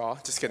a straw?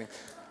 Just kidding.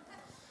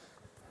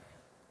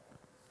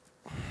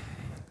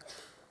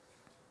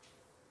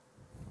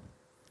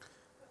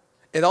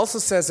 It also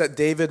says that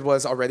David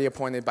was already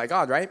appointed by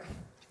God, right?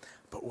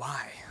 But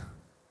why?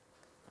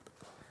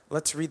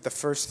 Let's read the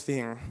first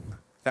thing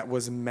that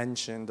was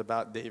mentioned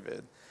about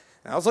David.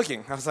 And I was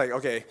looking. I was like,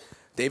 okay,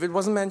 David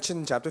wasn't mentioned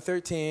in chapter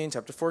 13,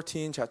 chapter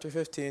 14, chapter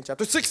 15,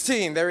 chapter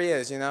 16. There he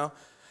is, you know.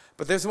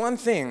 But there's one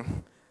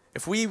thing.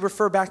 If we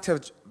refer back to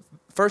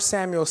 1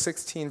 Samuel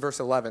 16, verse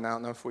 11, I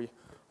don't know if we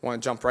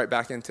want to jump right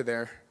back into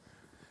there.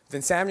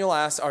 Then Samuel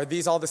asks, are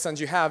these all the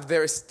sons you have?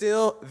 There is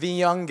still the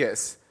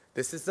youngest.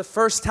 This is the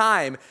first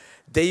time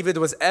David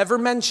was ever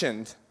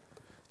mentioned.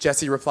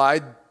 Jesse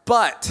replied,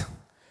 but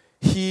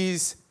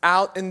he's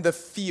out in the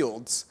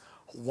fields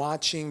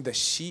watching the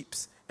sheep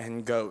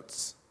and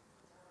goats.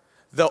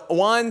 The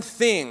one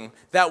thing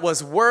that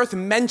was worth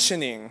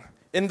mentioning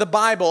in the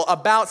Bible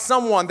about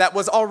someone that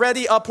was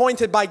already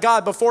appointed by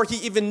God before he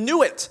even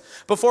knew it,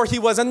 before he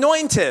was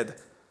anointed.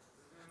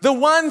 The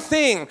one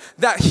thing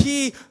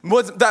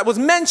that was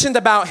mentioned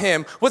about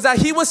him was that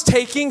he was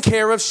taking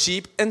care of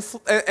sheep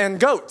and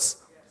goats.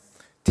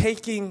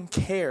 Taking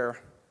care.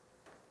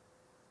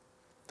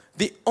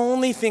 The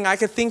only thing I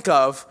could think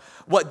of,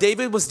 what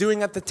David was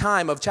doing at the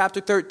time of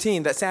chapter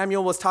 13, that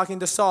Samuel was talking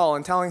to Saul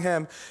and telling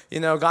him, you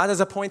know, God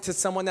has appointed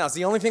someone else.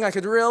 The only thing I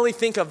could really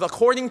think of,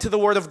 according to the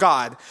word of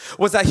God,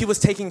 was that he was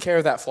taking care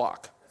of that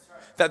flock.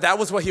 That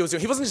was what he was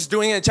doing. He wasn't just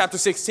doing it in chapter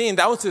 16.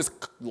 That was his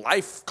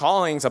life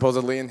calling,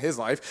 supposedly, in his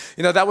life.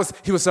 You know,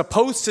 he was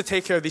supposed to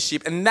take care of these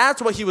sheep. And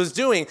that's what he was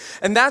doing.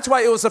 And that's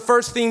why it was the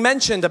first thing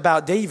mentioned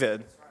about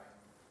David.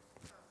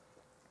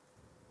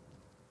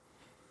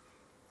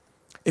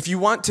 If you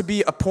want to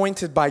be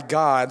appointed by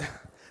God,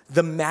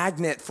 the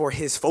magnet for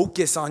his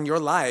focus on your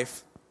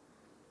life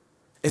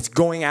is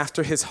going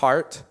after his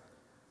heart,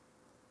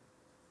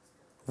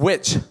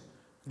 which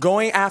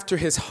going after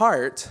his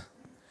heart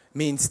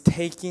means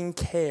taking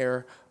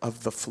care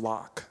of the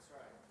flock.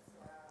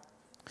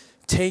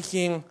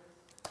 Taking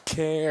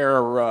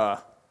care.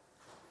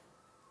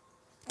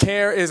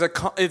 Care is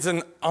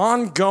an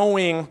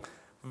ongoing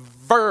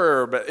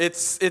verb.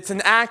 It's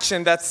an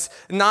action that's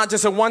not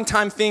just a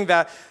one-time thing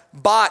that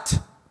bought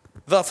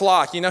the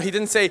flock. You know, he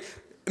didn't say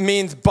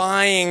means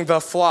buying the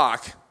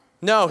flock.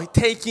 No,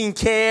 taking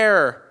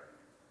care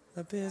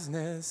of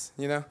business,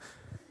 you know.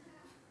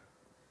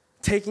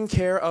 Taking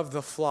care of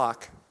the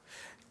flock.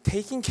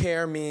 Taking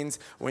care means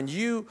when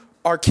you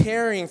are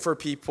caring for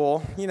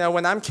people, you know,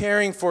 when I'm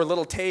caring for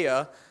little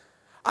Taya,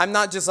 I'm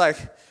not just like,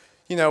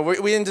 you know, we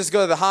didn't just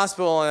go to the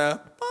hospital and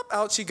pop,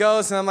 out she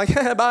goes, and I'm like,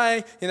 hey,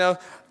 bye, you know,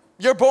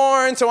 you're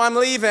born, so I'm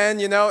leaving,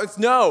 you know.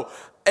 No,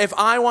 if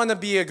I want to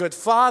be a good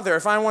father,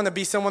 if I want to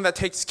be someone that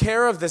takes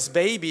care of this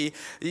baby,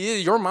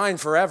 you're mine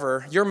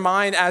forever. You're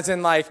mine as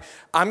in like,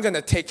 I'm going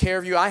to take care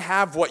of you. I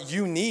have what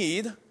you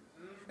need,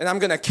 and I'm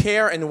going to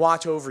care and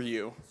watch over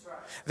you.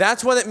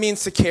 That's what it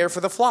means to care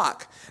for the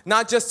flock.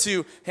 Not just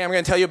to, hey, I'm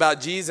going to tell you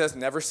about Jesus,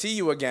 never see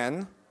you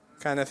again,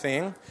 kind of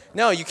thing.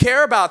 No, you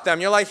care about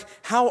them. You're like,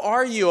 how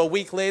are you a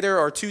week later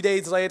or 2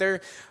 days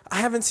later? I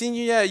haven't seen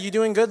you yet. You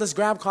doing good? Let's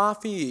grab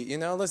coffee. You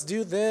know, let's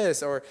do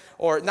this.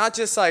 Or not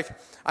just like,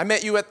 I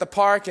met you at the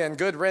park and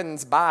good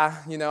riddance, bye.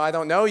 You know, I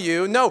don't know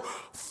you. No,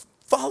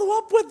 follow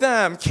up with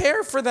them.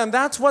 Care for them.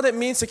 That's what it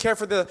means to care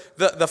for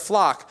the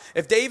flock.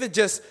 If David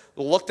just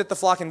looked at the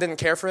flock and didn't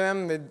care for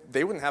them,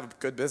 they wouldn't have a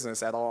good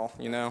business at all,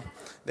 you know.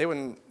 They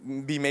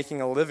wouldn't be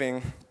making a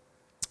living.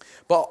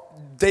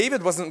 But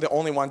David wasn't the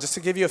only one. Just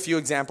to give you a few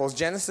examples,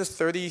 Genesis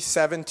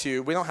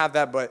 37:2, we don't have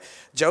that, but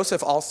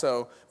Joseph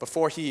also,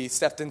 before he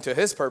stepped into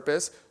his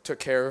purpose, took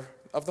care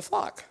of the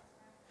flock.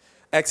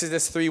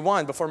 Exodus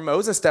 3:1, before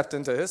Moses stepped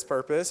into his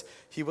purpose,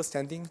 he was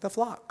tending the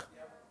flock.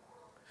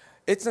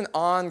 It's an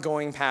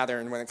ongoing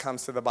pattern when it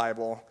comes to the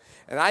Bible.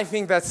 And I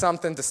think that's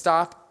something to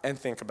stop and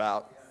think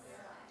about.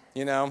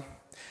 You know,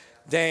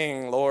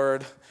 dang,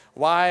 Lord,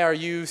 why are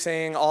you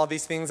saying all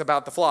these things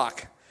about the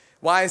flock?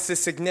 Why is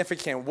this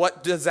significant?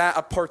 What does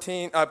that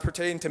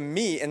pertain to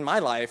me in my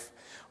life?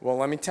 Well,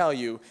 let me tell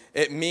you,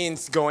 it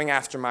means going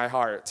after my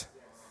heart.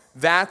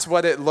 That's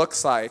what it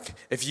looks like.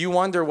 If you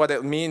wonder what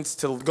it means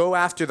to go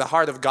after the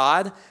heart of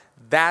God,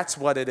 that's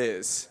what it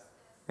is.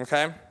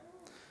 Okay?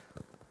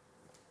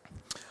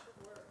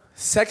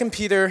 2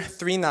 Peter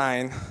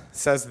 3:9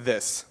 says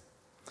this,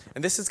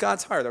 and this is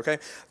God's heart, okay?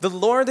 The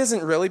Lord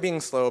isn't really being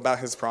slow about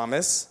his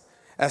promise,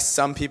 as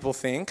some people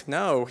think.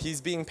 No,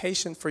 he's being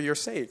patient for your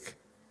sake.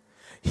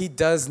 He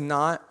does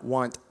not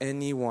want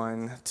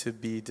anyone to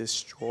be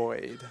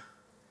destroyed,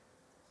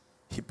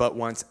 but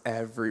wants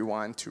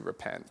everyone to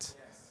repent.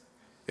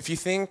 If you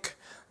think,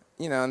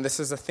 you know, and this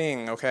is a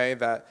thing, okay,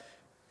 that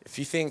if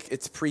you think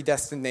it's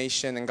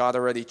predestination and God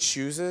already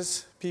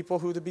chooses people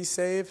who to be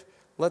saved,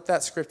 let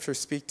that scripture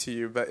speak to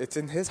you. But it's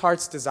in his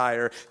heart's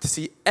desire to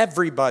see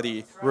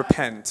everybody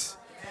repent.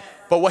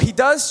 But what he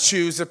does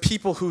choose are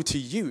people who to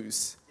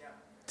use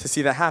to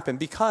see that happen,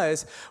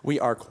 because we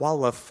are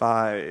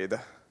qualified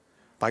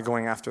by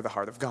going after the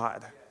heart of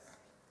God.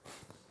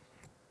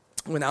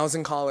 when I was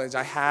in college,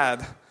 I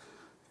had,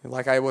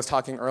 like I was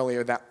talking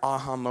earlier, that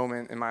aha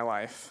moment in my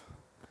life.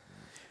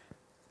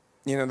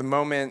 You know, the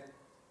moment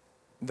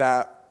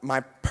that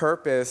my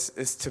purpose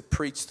is to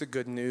preach the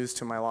good news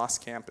to my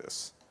lost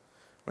campus.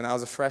 When I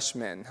was a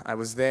freshman, I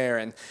was there,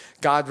 and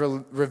God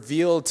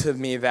revealed to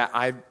me that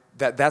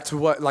that's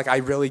what, like, I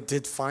really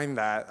did find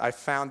that. I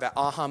found that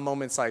aha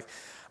moments, like,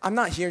 I'm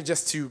not here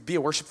just to be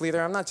a worship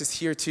leader. I'm not just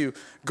here to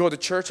go to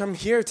church. I'm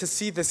here to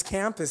see this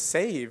campus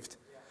saved.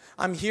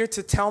 I'm here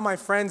to tell my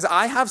friends,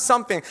 I have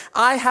something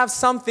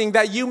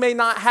that you may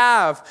not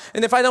have.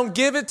 And if I don't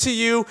give it to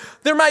you,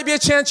 there might be a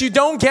chance you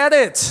don't get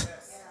it.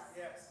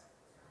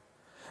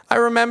 I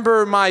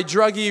remember my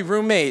druggy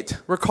roommate,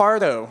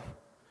 Ricardo.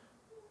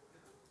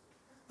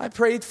 I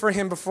prayed for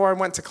him before I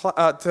went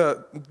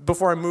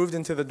before I moved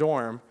into the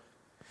dorm.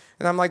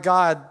 And I'm like,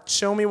 God,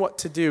 show me what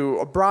to do.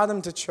 I brought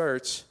him to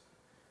church.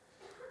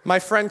 My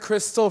friend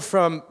Crystal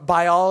from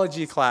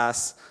biology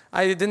class,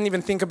 I didn't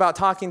even think about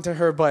talking to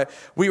her, but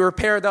we were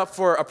paired up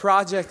for a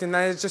project, and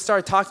I just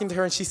started talking to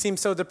her, and she seemed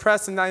so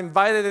depressed, and I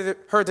invited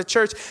her to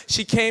church.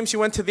 She came, she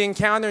went to the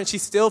encounter, and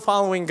she's still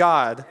following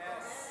God.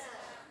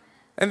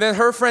 And then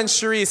her friend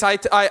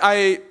Sharice,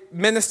 I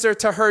ministered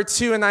to her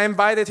too, and I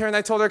invited her, and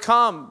I told her,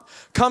 come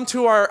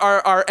to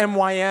our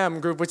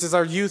MYM group, which is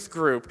our youth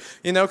group.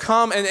 You know,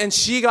 come, and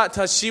she got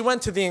touched. She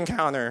went to the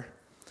encounter.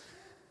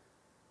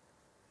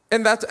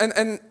 And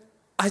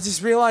I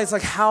just realized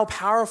like how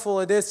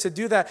powerful it is to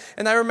do that.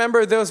 And I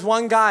remember there was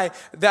one guy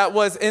that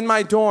was in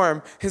my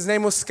dorm. His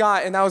name was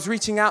Scott, and I was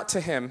reaching out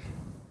to him.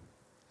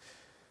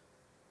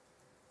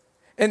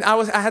 And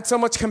I had so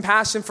much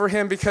compassion for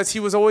him because he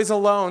was always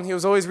alone. He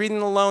was always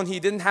reading alone.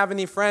 He didn't have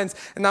any friends.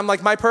 And I'm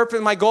like, my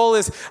goal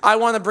is I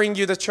want to bring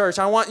you to church.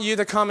 I want you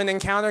to come and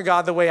encounter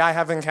God the way I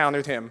have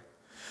encountered him.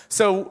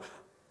 So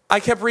I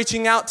kept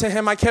reaching out to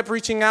him.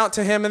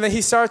 And then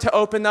he started to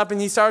open up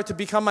and he started to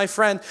become my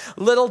friend.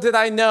 Little did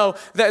I know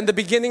that in the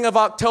beginning of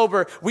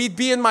October, we'd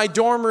be in my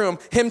dorm room,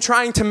 him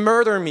trying to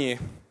murder me.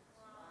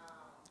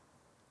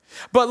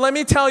 But let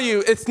me tell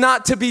you, it's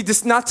not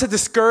to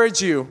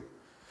discourage you.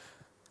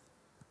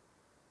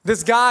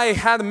 This guy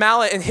had a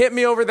mallet and hit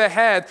me over the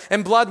head,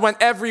 and blood went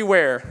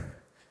everywhere.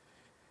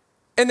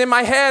 And in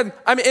my head,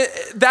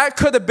 that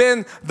could have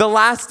been the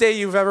last day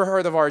you've ever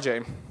heard of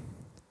RJ.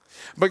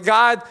 But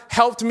God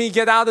helped me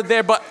get out of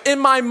there. But in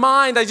my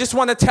mind, I just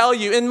want to tell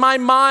you, in my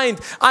mind,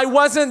 I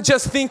wasn't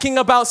just thinking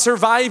about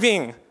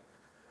surviving.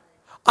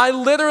 I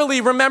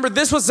literally remember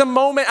this was the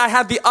moment I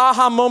had the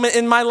aha moment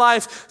in my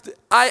life.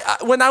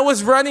 When I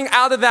was running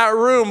out of that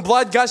room,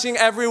 blood gushing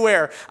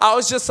everywhere, I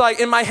was just like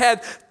in my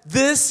head,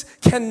 this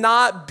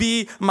cannot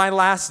be my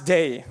last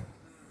day.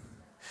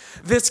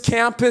 This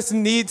campus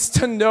needs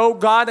to know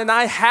God, and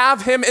I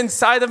have him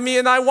inside of me,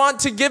 and I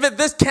want to give it.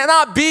 This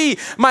cannot be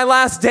my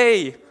last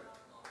day.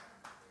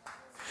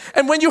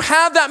 And when you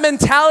have that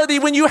mentality,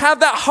 when you have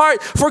that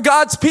heart for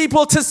God's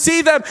people to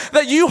see them,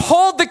 that you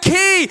hold the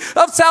key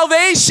of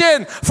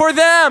salvation for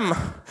them,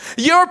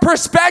 your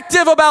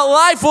perspective about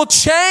life will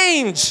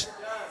change.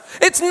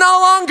 It's no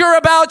longer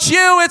about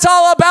you. It's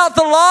all about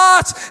the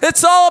lost.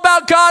 It's all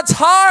about God's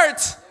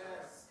heart.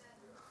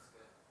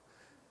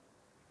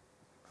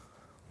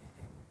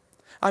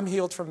 I'm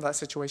healed from that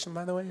situation,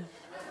 by the way.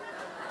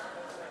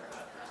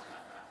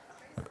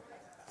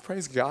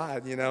 Praise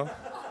God, you know.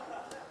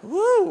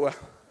 Woo!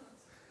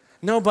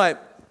 No,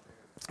 but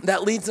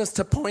that leads us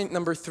to point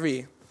number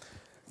 3.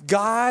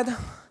 God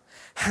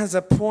has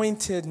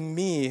appointed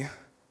me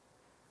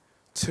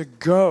to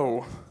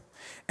go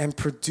and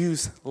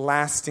produce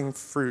lasting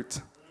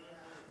fruit.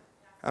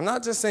 I'm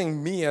not just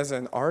saying me as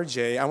an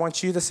RJ. I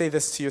want you to say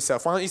this to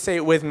yourself. Why don't you say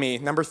it with me?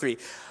 Number 3.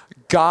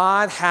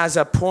 God has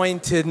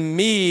appointed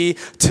me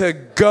to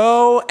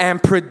go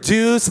and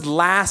produce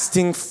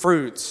lasting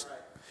fruit.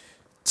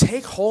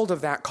 Take hold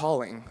of that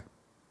calling.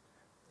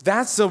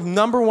 That's the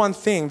number one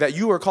thing that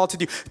you are called to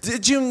do.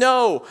 Did you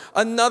know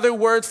another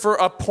word for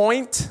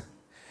appoint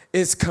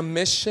is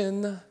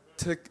commission?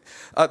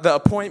 The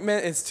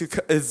appointment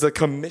is the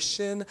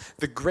commission,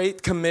 the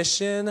Great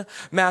Commission,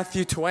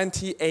 Matthew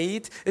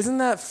 28. Isn't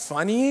that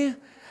funny?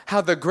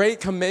 How the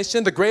Great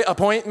Commission, the Great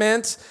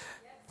Appointment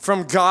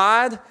from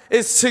God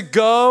is to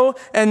go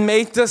and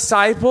make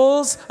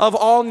disciples of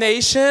all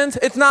nations.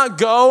 It's not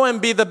go and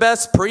be the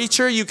best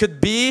preacher you could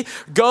be.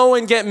 Go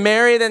and get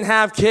married and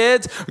have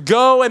kids.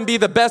 Go and be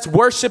the best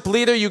worship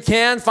leader you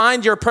can.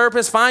 Find your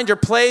purpose, find your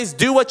place,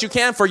 do what you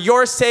can for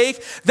your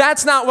sake.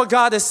 That's not what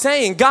God is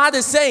saying. God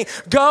is saying,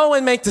 go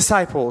and make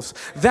disciples.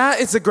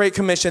 That is the Great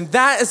Commission.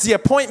 That is the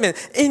appointment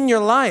in your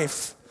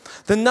life.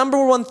 The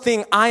number one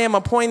thing I am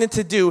appointed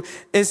to do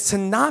is to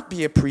not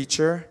be a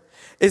preacher,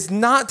 is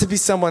not to be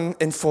someone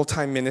in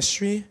full-time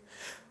ministry,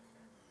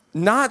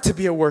 not to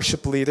be a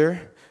worship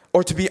leader,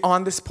 or to be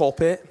on this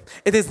pulpit.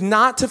 It is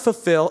not to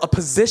fulfill a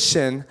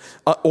position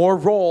or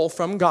role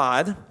from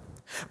God,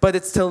 but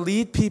it's to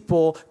lead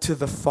people to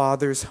the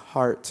Father's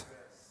heart.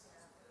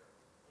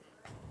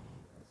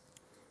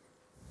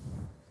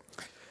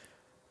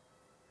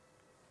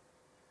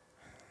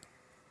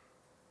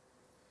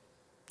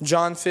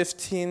 John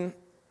 15,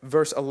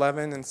 verse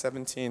 11 and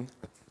 17.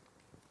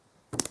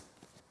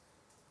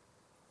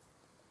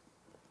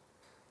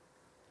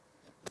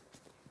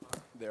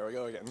 There we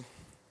go again.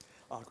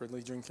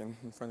 Awkwardly drinking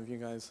in front of you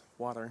guys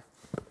water.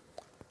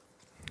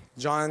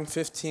 John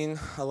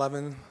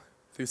 15:11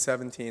 through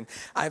 17.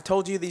 I have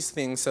told you these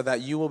things so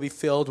that you will be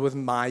filled with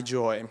my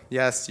joy.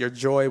 Yes, your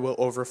joy will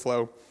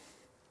overflow.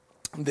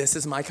 This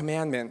is my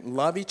commandment.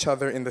 Love each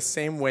other in the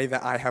same way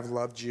that I have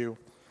loved you.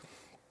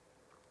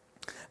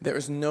 There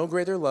is no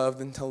greater love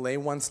than to lay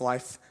one's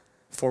life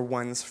for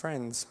one's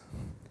friends.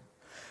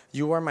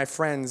 You are my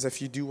friends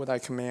if you do what I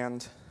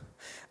command.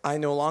 I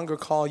no longer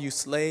call you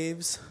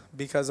slaves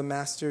because a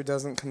master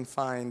doesn't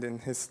confide in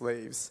his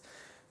slaves.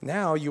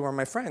 Now you are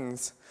my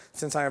friends,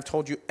 since I have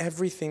told you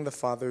everything the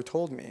Father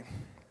told me.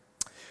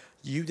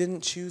 You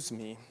didn't choose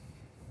me.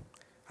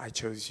 I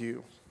chose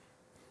you.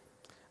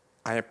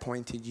 I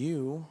appointed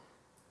you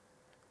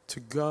to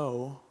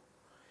go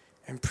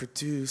and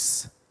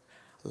produce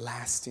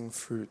lasting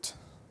fruit,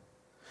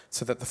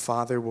 so that the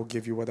Father will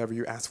give you whatever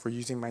you ask for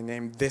using my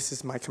name. This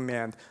is my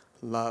command.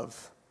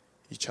 Love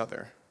each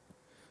other.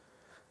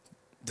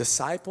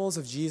 Disciples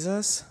of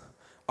Jesus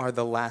are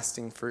the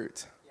lasting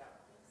fruit.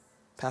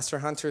 Pastor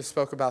Hunter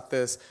spoke about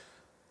this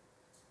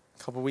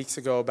a couple weeks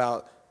ago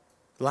about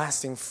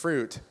lasting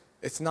fruit.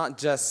 It's not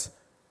just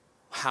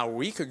how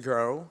we could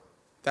grow.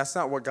 That's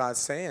not what God's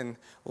saying.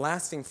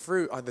 Lasting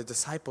fruit are the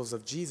disciples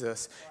of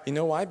Jesus. You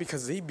know why?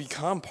 Because they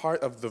become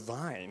part of the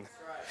vine.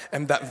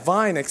 And that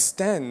vine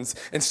extends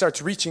and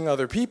starts reaching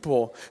other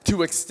people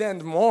to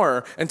extend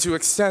more and to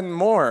extend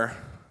more.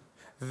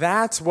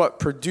 That's what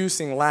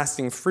producing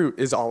lasting fruit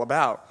is all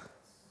about.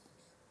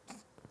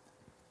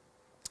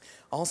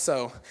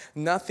 Also,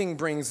 nothing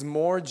brings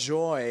more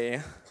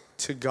joy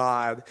to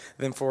God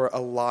than for a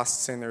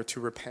lost sinner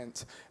to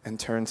repent and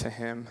turn to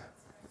Him.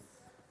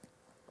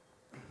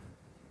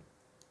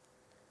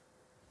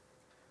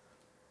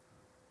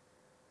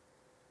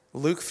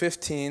 Luke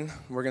 15,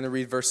 we're going to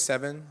read verse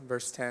 7,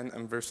 verse 10,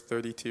 and verse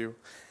 32.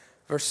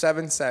 Verse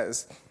 7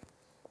 says,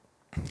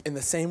 in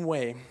the same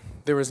way,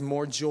 there is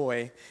more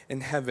joy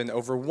in heaven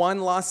over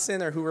one lost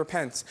sinner who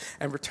repents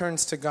and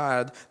returns to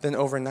God than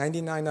over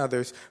 99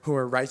 others who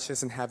are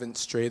righteous and haven't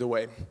strayed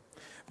away.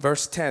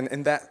 Verse 10,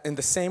 in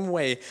the same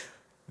way,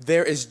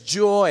 there is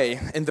joy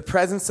in the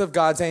presence of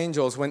God's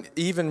angels when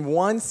even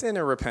one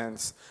sinner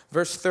repents.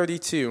 Verse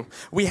 32,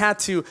 we had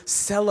to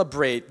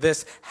celebrate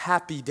this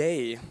happy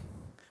day.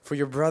 For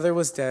your brother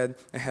was dead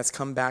and has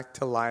come back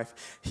to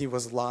life. He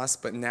was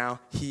lost, but now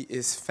he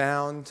is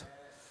found.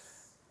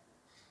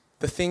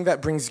 The thing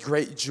that brings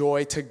great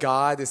joy to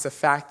God is the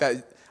fact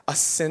that a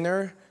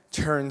sinner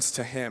turns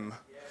to Him.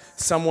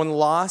 Someone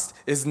lost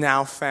is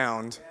now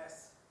found.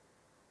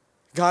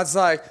 God's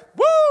like,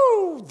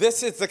 woo!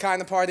 This is the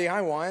kind of party I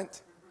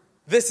want.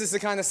 This is the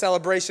kind of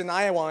celebration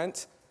I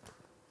want.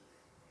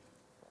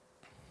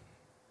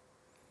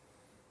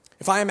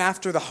 If I am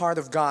after the heart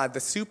of God, the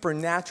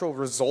supernatural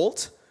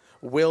result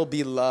will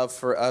be love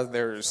for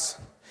others.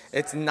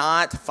 It's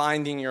not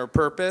finding your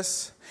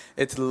purpose.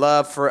 It's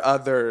love for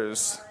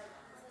others.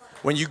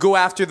 When you go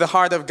after the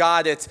heart of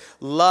God, it's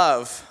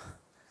love.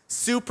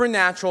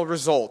 Supernatural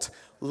result.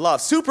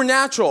 Love.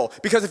 Supernatural.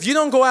 Because if you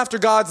don't go after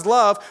God's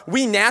love,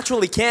 we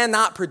naturally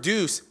cannot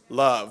produce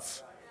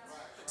love.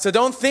 So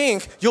don't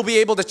think you'll be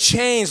able to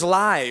change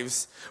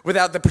lives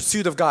without the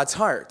pursuit of God's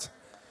heart.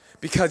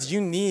 Because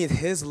you need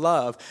His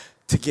love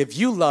to give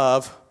you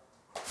love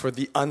for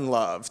the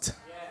unloved.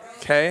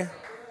 Okay?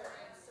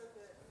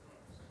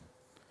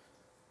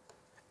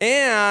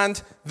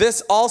 And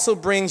this also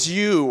brings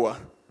you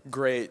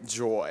great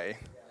joy.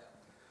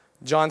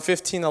 John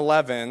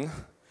 15:11,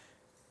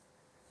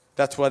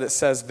 that's what it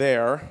says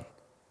there.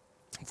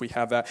 If we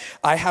have that.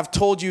 I have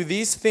told you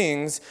these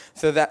things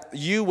so that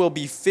you will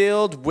be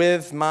filled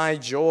with my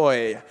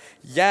joy.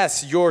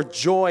 Yes, your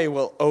joy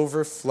will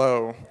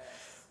overflow.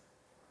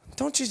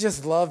 Don't you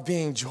just love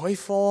being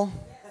joyful?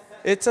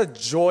 It's a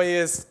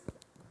joyous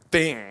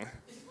thing.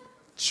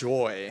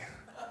 Joy.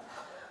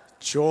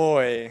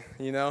 Joy,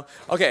 you know?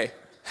 Okay,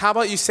 how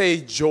about you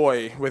say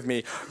joy with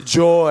me?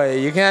 Joy.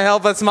 You can't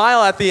help but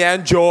smile at the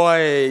end.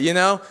 Joy, you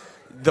know?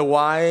 The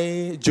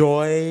why,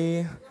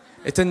 joy.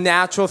 It's a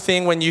natural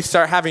thing when you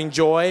start having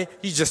joy.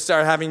 You just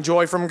start having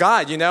joy from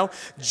God, you know?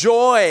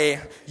 Joy.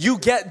 You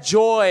get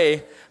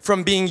joy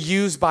from being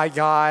used by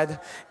God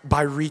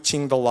by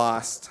reaching the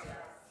lost.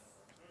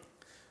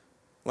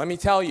 Let me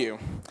tell you.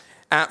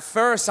 At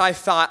first, I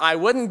thought I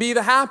wouldn't be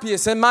the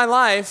happiest in my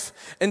life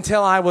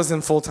until I was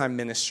in full-time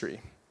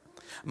ministry.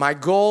 My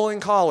goal in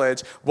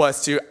college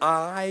was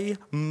I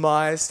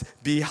must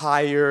be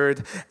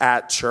hired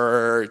at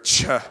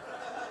church.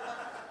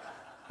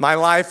 My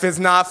life is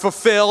not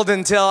fulfilled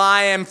until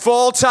I am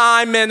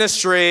full-time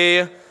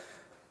ministry.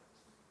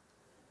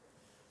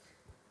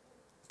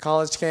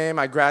 College came,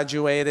 I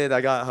graduated,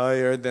 I got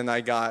hired, then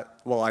I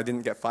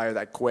didn't get fired,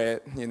 I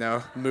quit,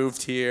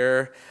 moved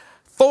here.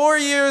 4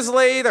 years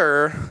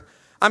later,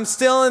 I'm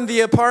still in the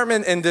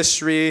apartment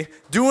industry,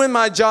 doing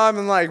my job,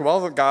 and like,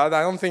 well, God,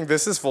 I don't think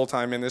this is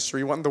full-time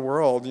ministry. What in the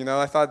world?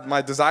 I thought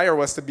my desire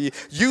was to be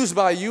used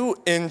by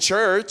you in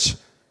church,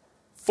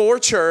 for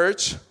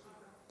church.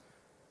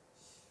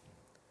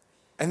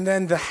 And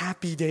then the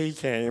happy day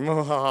came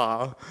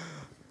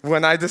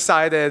when I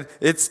decided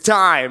it's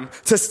time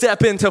to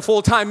step into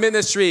full-time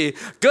ministry.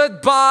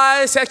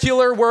 Goodbye,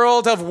 secular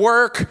world of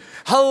work.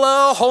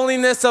 Hello,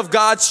 holiness of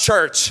God's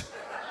church.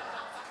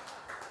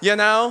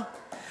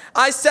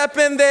 I step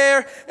in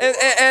there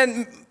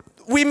and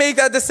we make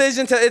that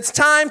decision it's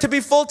time to be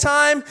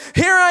full-time.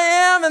 Here I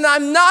am, and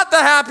I'm not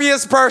the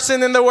happiest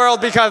person in the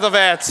world because of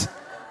it.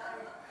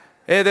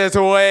 It is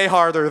way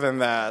harder than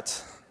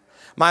that.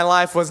 My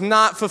life was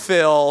not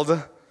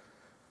fulfilled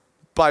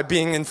by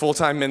being in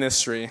full-time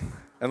ministry.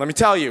 And let me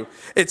tell you,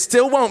 it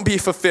still won't be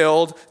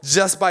fulfilled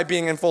just by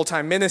being in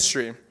full-time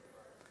ministry.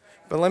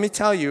 But let me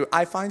tell you,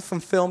 I find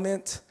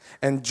fulfillment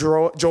and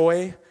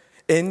joy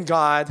in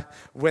God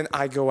when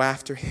I go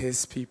after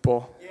His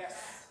people. Yes.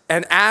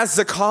 And as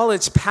the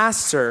college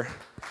pastor,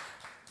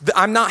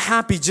 I'm not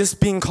happy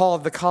just being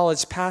called the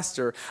college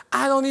pastor.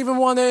 I don't even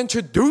want to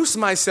introduce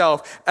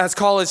myself as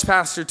college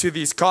pastor to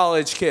these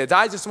college kids.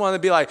 I just want to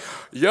be like,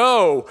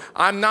 yo,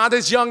 I'm not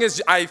as young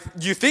as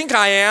you think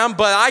I am,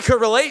 but I could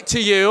relate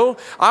to you.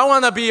 I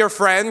want to be your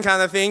friend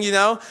kind of thing,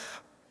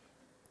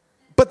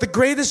 But the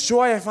greatest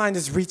joy I find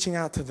is reaching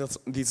out to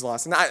these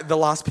lost, the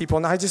lost people.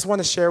 And I just want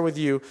to share with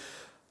you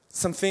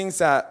some things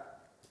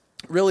that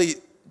really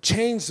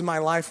changed my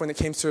life when it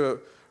came to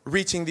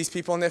reaching these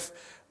people. And if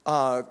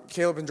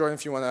Caleb and Jordan,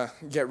 if you want to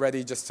get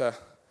ready just to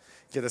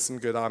get us some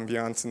good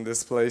ambiance in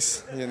this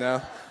place,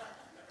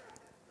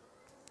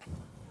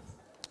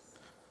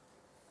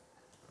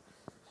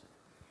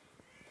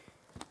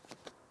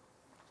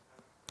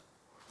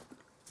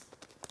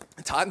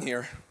 It's hot in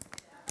here.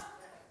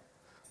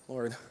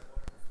 Lord.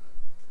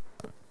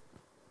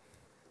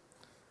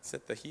 Is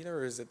it the heater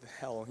or is it the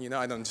hell?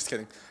 I'm just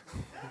kidding.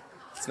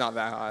 It's not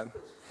that hot.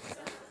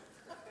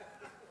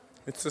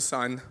 It's the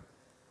sun.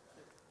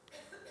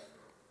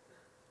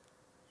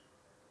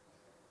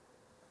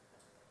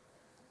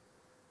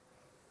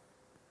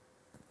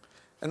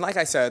 And like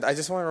I said, I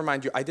just want to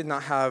remind you, I did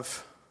not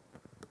have,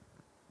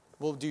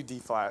 we'll do D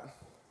flat.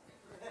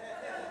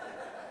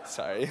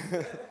 Sorry.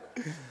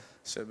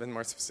 Should have been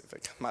more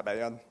specific. My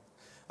bad.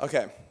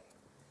 Okay.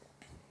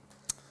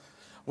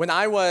 When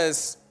I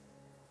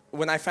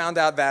found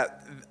out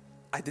that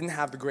I didn't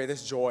have the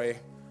greatest joy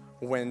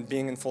when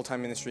being in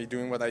full-time ministry,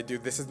 doing what I do,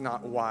 this is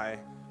not why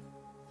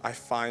I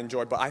find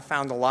joy, but I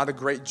found a lot of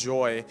great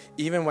joy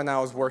even when I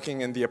was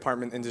working in the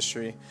apartment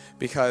industry,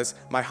 because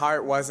my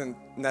heart wasn't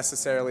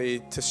necessarily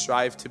to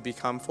strive to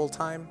become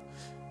full-time,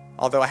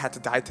 although I had to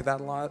die to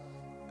that a lot,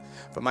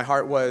 but my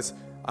heart was,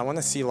 I want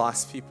to see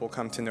lost people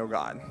come to know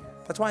God.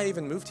 That's why I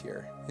even moved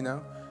here,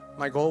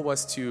 My goal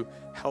was to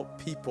help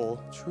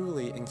people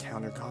truly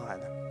encounter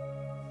God.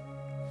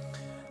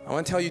 I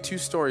want to tell you 2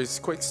 stories,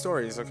 quick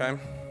stories, okay?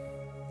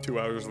 2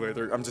 hours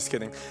later, I'm just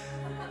kidding.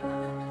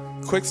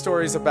 Quick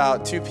stories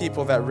about 2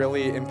 people that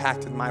really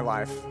impacted my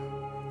life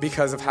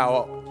because of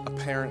how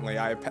apparently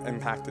I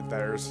impacted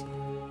theirs.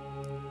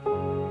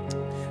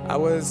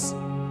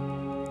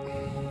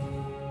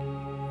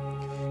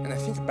 And I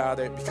think about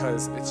it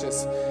because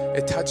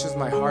it touches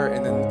my heart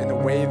in a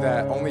way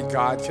that only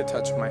God could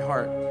touch my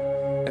heart.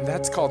 And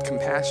that's called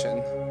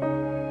compassion.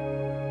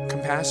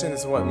 Compassion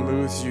is what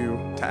moves you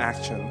to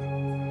action,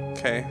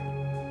 okay?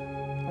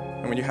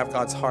 And when you have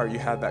God's heart, you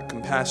have that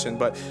compassion.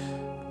 But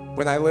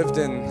when I lived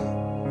in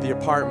the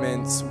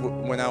apartments,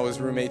 when I was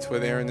roommates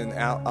with Aaron and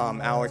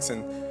Alex,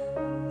 and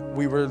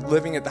we were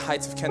living at the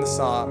Heights of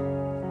Kennesaw,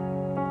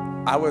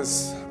 I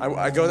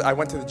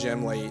went to the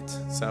gym late,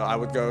 so I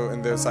would go,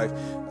 and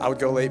I would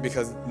go late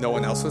because no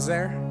one else was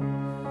there,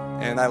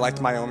 and I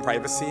liked my own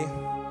privacy.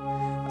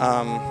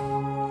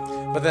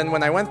 But then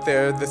when I went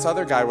there, this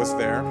other guy was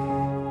there,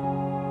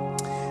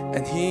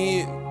 and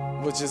he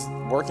was just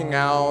working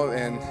out,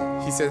 and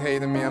he said hey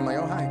to me. I'm like,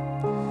 oh, hi.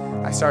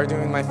 I started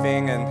doing my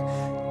thing, and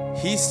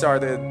he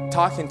started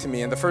talking to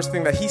me, and the first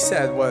thing that he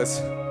said was,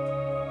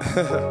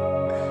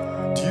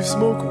 do you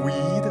smoke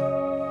weed?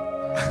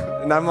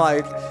 And I'm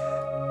like,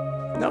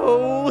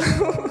 no.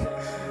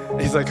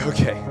 He's like,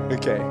 okay.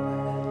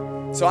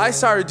 So I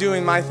started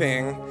doing my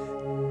thing,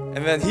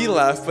 and then he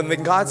left, but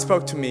then God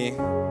spoke to me,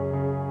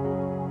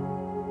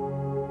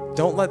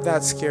 don't let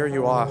that scare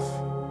you off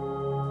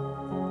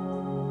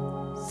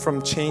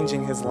from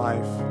changing his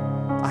life.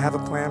 I have a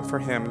plan for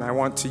him, and I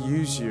want to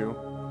use you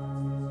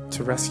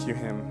to rescue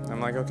him. I'm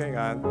like, okay,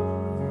 God.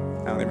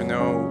 I don't even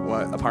know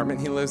what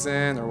apartment he lives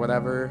in or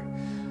whatever.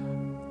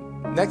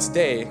 Next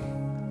day,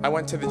 I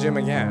went to the gym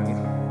again.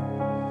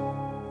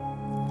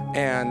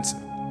 And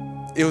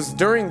it was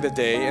during the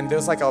day, and there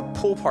was like a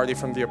pool party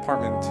from the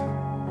apartment.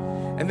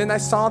 And then I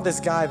saw this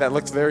guy that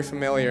looked very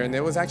familiar, and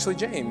it was actually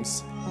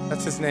James.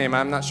 That's his name.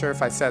 I'm not sure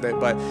if I said it,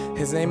 but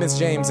his name is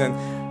James. And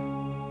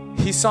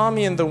he saw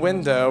me in the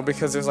window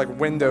because there's like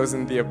windows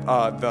in the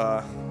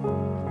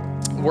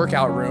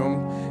workout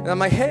room. And I'm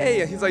like,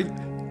 hey. And he's like,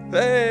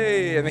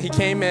 hey. And he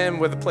came in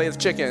with a plate of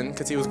chicken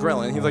because he was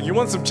grilling. He's like, you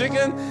want some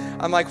chicken?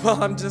 I'm like,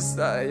 well, I'm just,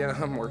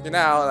 I'm working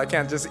out. I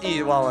can't just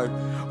eat while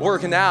I'm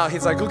working out.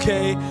 He's like,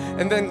 okay.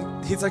 And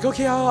then he's like,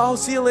 okay, I'll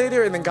see you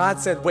later. And then God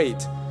said,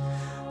 wait,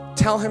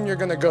 tell him you're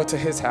going to go to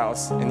his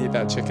house and eat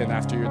that chicken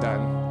after you're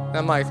done. And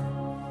I'm like,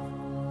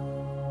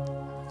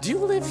 do you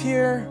live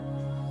here?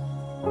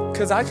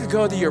 Because I could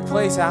go to your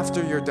place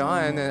after you're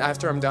done, and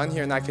after I'm done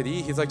here and I could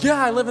eat. He's like,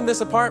 yeah, I live in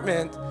this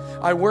apartment.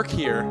 I work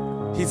here.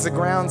 He's the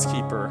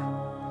groundskeeper.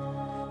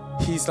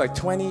 He's like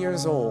 20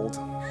 years old.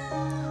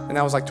 And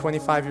I was like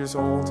 25 years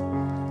old.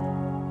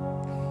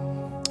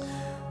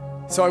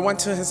 So I went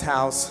to his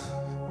house,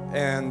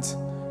 and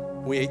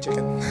we ate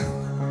chicken.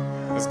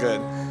 It was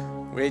good.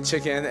 We ate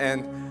chicken,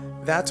 and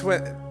that's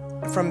what,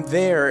 from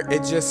there,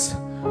 it just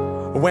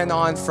went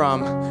on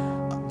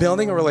from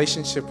building a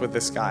relationship with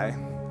this guy.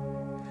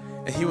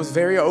 And he was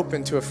very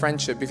open to a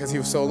friendship because he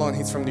was so alone.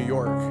 He's from New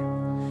York.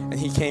 And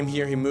he came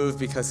here, he moved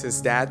because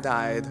his dad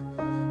died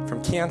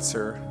from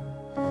cancer.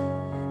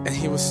 And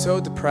he was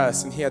so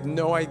depressed, and he had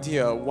no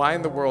idea why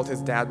in the world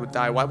his dad would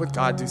die. Why would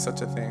God do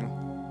such a thing?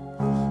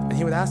 And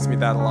he would ask me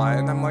that a lot,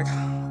 and I'm like,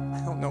 I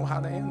don't know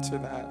how to answer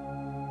that.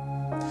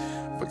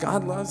 But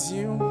God loves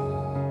you.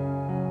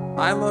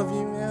 I love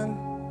you, man.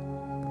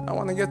 I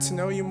want to get to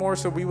know you more,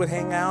 so we would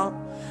hang out.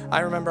 I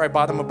remember I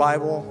bought him a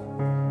Bible.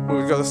 We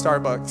would go to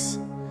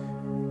Starbucks.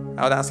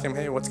 I would ask him,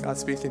 hey, what's God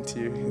speaking to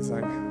you? He's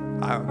like,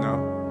 I don't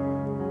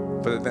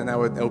know. But then I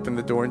would open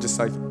the door and just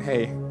like,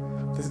 hey,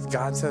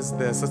 God says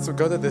this. Let's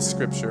go to this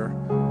scripture.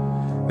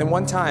 Then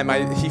one time,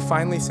 he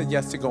finally said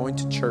yes to going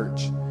to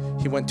church.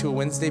 He went to a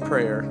Wednesday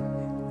prayer.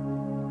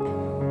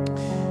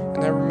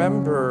 And I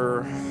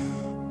remember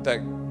that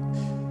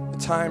the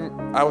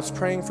time I was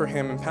praying for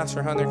him, and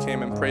Pastor Hunter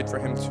came and prayed for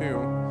him too.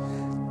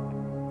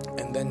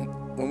 And then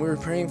when we were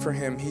praying for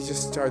him, he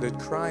just started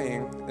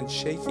crying and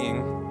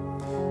shaking.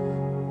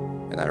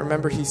 And I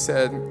remember he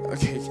said,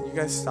 okay, can you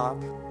guys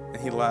stop? And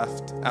he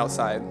left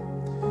outside.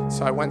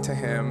 So I went to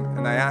him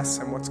and I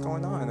asked him, what's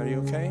going on? Are you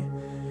okay?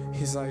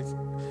 He's like,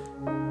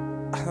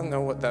 I don't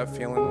know what that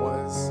feeling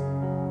was.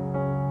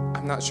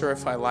 I'm not sure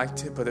if I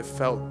liked it, but it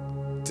felt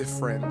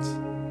different.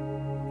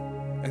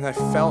 And I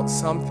felt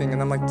something,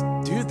 and I'm like,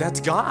 dude, that's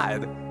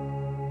God.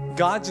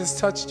 God just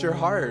touched your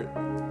heart.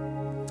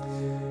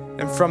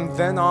 And from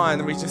then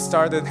on, we just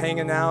started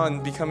hanging out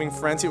and becoming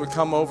friends. He would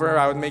come over,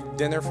 I would make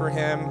dinner for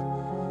him,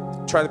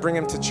 try to bring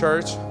him to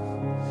church.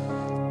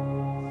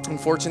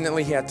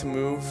 Unfortunately, he had to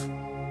move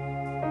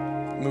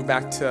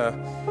back to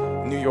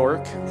New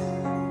York.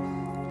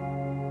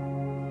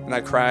 And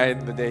I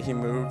cried the day he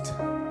moved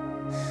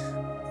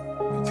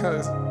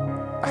because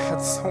I had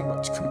so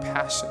much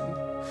compassion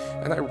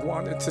and I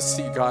wanted to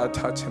see God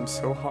touch him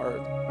so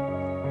hard.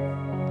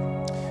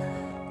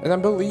 And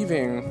I'm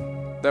believing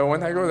that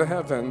when I go to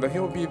heaven, that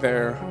he'll be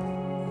there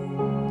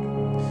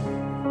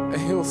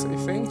and he'll say,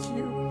 thank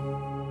you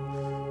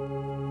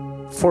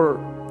for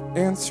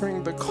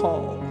answering the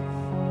call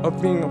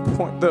of being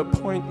the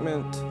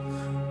appointment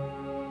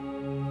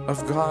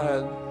of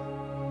God.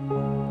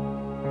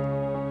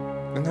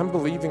 And I'm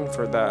believing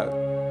for that.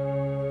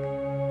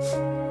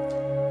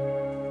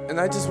 And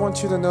I just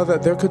want you to know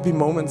that there could be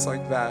moments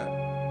like that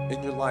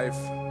in your life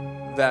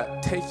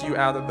that take you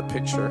out of the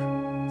picture.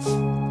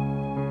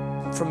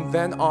 From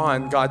then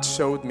on, God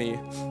showed me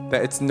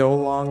that it's no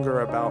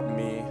longer about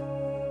me.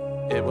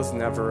 It was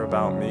never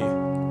about me.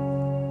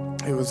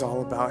 It was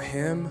all about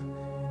him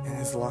and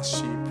his lost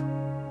sheep.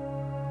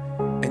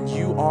 And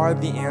you are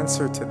the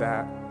answer to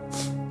that.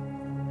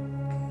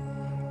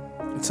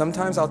 And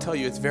sometimes I'll tell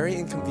you, it's very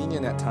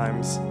inconvenient at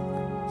times,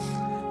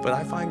 but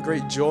I find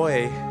great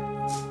joy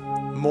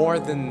more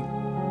than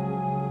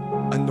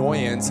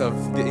annoyance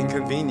of the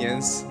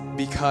inconvenience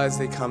because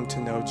they come to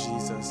know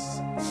Jesus.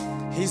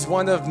 He's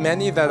one of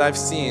many that I've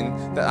seen,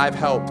 that I've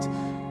helped.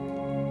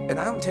 And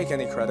I don't take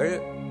any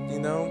credit, you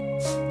know?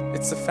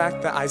 It's the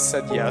fact that I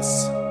said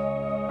yes.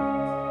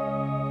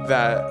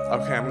 That,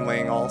 okay, I'm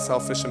laying all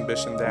selfish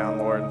ambition down,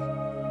 Lord.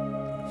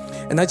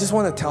 And I just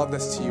want to tell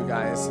this to you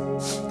guys.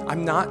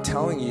 I'm not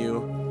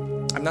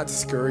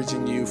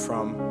discouraging you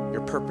from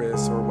your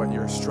purpose or what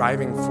you're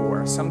striving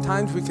for.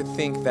 Sometimes we could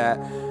think that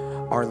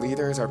our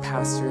leaders, our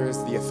pastors,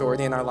 the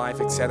authority in our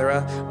life,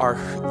 etc., are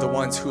the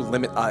ones who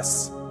limit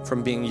us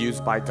from being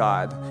used by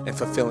God and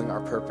fulfilling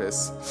our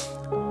purpose.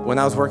 When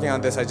I was working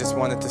on this, I just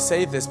wanted to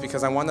say this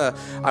because I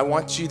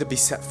want you to be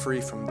set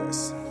free from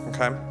this,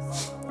 okay?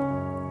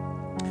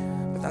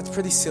 But that's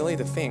pretty silly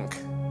to think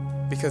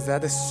because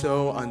that is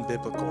so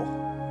unbiblical,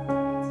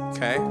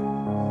 okay?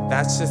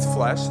 That's just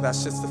flesh.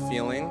 That's just the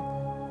feeling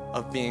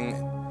of being,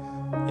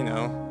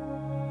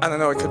 I don't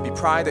know, it could be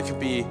pride, it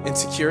could be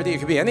insecurity, it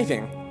could be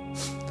anything.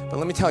 But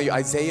let me tell you,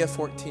 Isaiah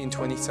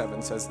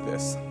 14:27 says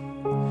this.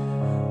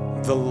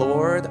 The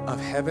Lord of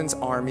heaven's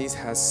armies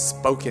has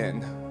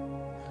spoken.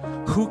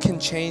 Who can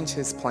change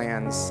his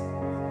plans?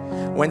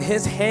 When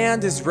his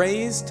hand is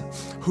raised,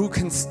 who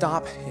can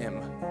stop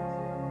him?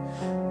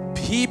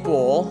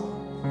 People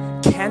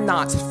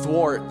cannot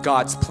thwart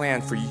God's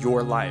plan for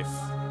your life.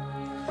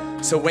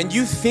 So when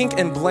you think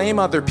and blame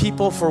other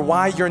people for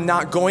why you're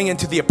not going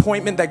into the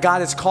appointment that God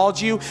has called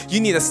you, you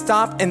need to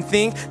stop and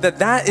think that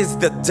that is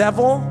the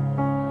devil.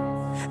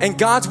 And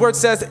God's word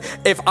says,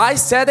 if I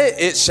said it,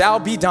 it shall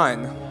be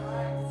done.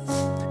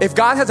 If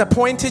God has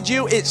appointed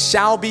you, it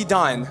shall be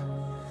done.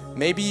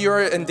 Maybe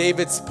you're in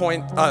David's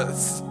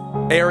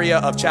area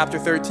of chapter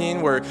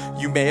 13 where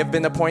you may have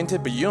been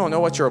appointed, but you don't know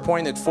what you're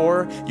appointed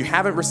for. You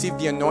haven't received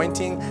the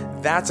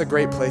anointing. That's a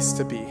great place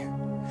to be.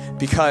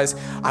 Because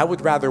I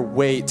would rather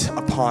wait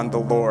upon the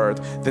Lord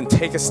than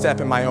take a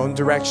step in my own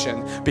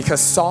direction.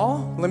 Because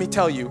Saul, let me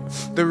tell you,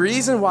 the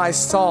reason why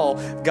Saul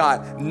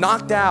got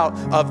knocked out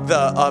of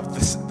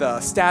the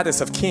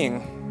status of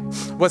king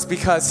was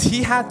because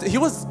he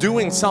was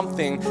doing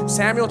something.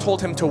 Samuel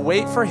told him to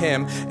wait for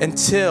him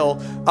until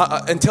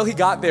he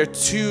got there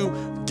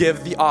to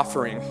give the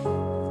offering.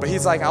 But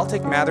he's like, I'll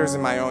take matters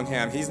in my own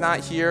hand. He's not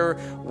here.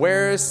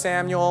 Where is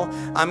Samuel?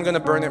 I'm going to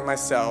burn it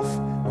myself.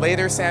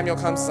 Later, Samuel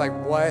comes like,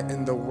 what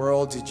in the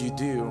world did you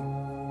do?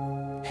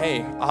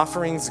 Hey,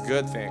 offering's a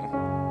good thing.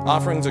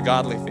 Offering's a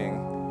godly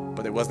thing.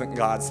 But it wasn't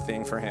God's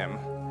thing for him.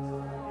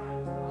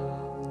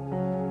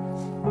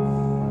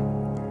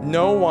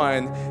 No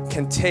one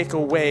can take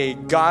away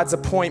God's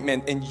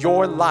appointment in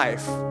your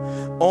life.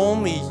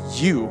 Only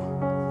you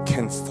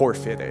can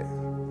forfeit it.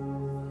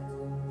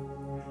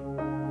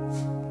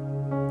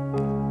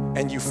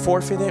 And you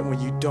forfeit it when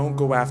you don't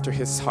go after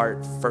his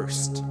heart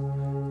first.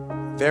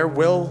 There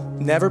will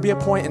never be a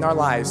point in our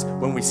lives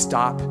when we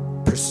stop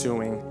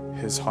pursuing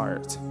his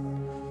heart.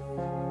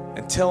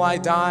 Until I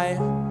die,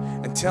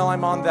 until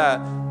I'm on that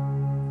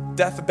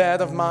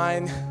deathbed of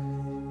mine,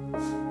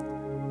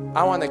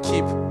 I want to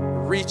keep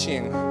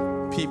reaching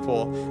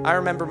people. I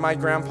remember my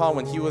grandpa,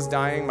 when he was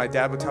dying, my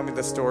dad would tell me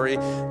the story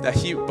that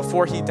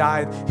before he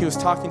died, he was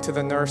talking to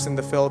the nurse in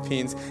the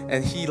Philippines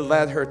and he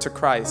led her to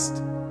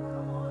Christ.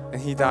 And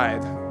he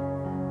died.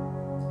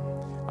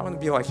 I want to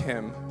be like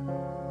him.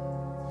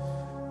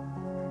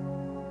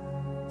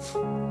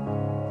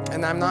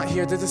 And I'm not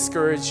here to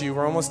discourage you.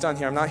 We're almost done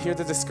here. I'm not here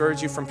to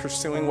discourage you from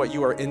pursuing what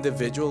you are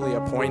individually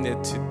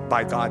appointed to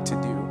by God to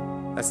do.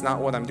 That's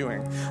not what I'm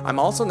doing. I'm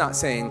also not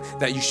saying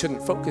that you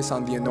shouldn't focus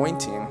on the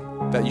anointing,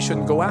 that you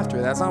shouldn't go after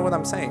it. That's not what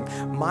I'm saying.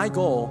 My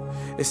goal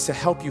is to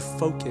help you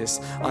focus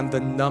on the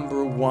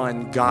number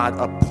one God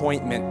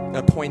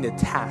appointed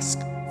task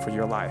for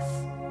your life.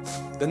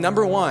 The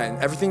number one,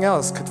 everything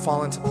else could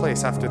fall into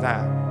place after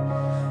that.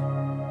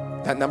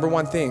 That number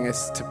one thing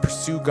is to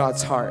pursue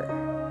God's heart,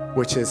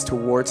 which is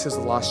towards his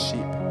lost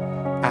sheep.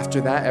 After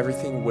that,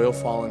 everything will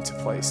fall into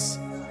place.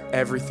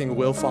 Everything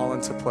will fall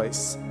into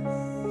place.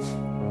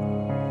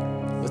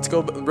 Let's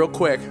go real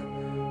quick.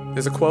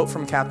 There's a quote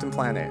from Captain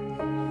Planet,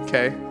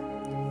 okay?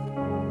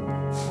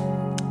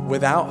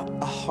 Without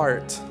a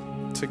heart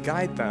to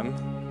guide them,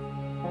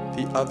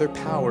 the other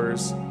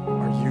powers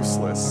are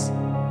useless.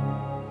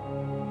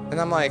 And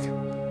I'm like,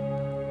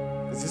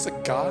 is this a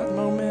God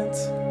moment?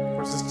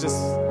 Or is this just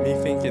me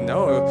thinking,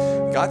 no,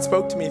 God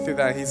spoke to me through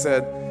that. They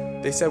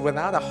said,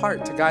 without a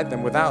heart to guide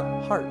them, without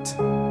heart,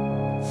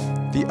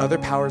 the other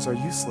powers are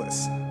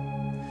useless.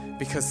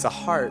 Because the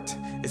heart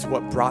is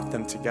what brought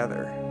them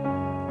together.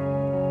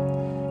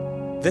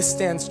 This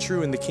stands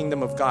true in the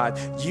kingdom of God.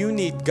 You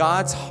need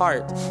God's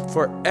heart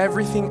for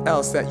everything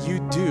else that you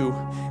do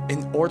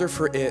in order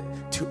for it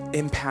to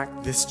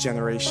impact this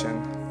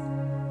generation.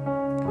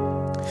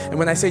 And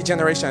when I say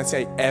generation, I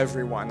say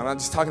everyone. I'm not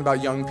just talking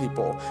about young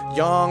people.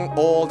 Young,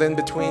 old, in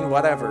between,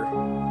 whatever.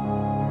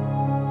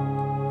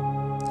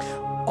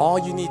 All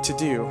you need to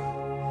do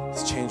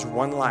is change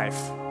one life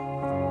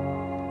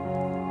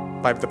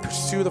by the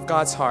pursuit of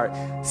God's heart.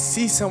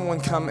 See someone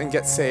come and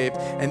get saved,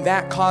 and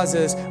that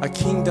causes a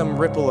kingdom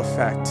ripple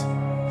effect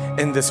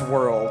in this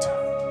world.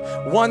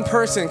 One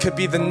person could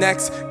be the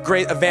next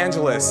great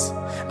evangelist.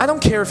 I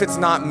don't care if it's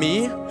not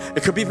me.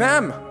 It could be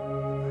them.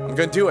 I'm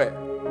going to do it.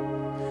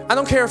 I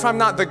don't care if I'm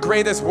not the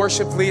greatest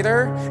worship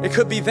leader. It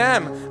could be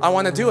them. I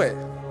want to do it.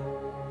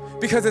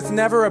 Because it's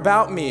never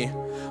about me.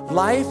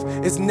 Life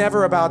is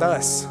never about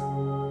us.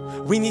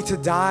 We need to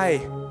die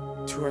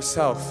to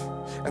ourselves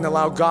and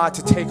allow God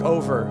to take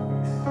over.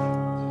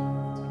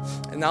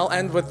 And I'll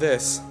end with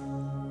this.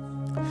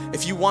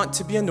 If you want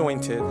to be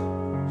anointed,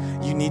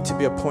 you need to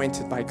be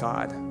appointed by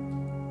God.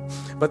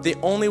 But the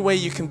only way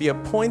you can be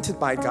appointed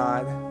by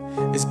God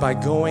is by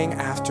going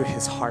after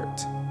his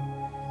heart.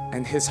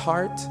 And his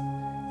heart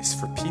is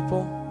for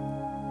people,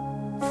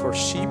 for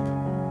sheep,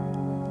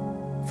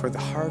 for the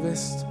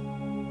harvest.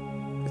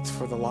 It's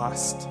for the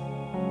lost.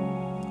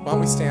 Why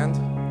don't we stand?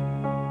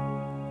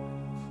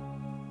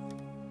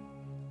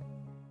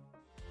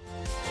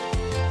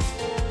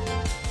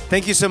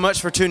 Thank you so much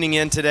for tuning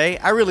in today.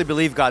 I really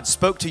believe God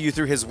spoke to you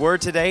through his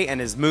word today and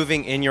is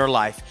moving in your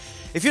life.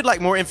 If you'd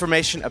like more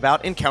information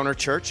about Encounter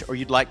Church, or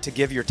you'd like to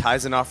give your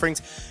tithes and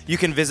offerings, you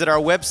can visit our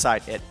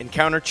website at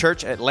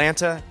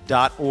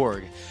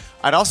encounterchurchatlanta.org.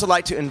 I'd also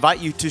like to invite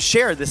you to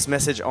share this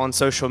message on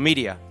social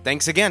media.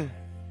 Thanks again.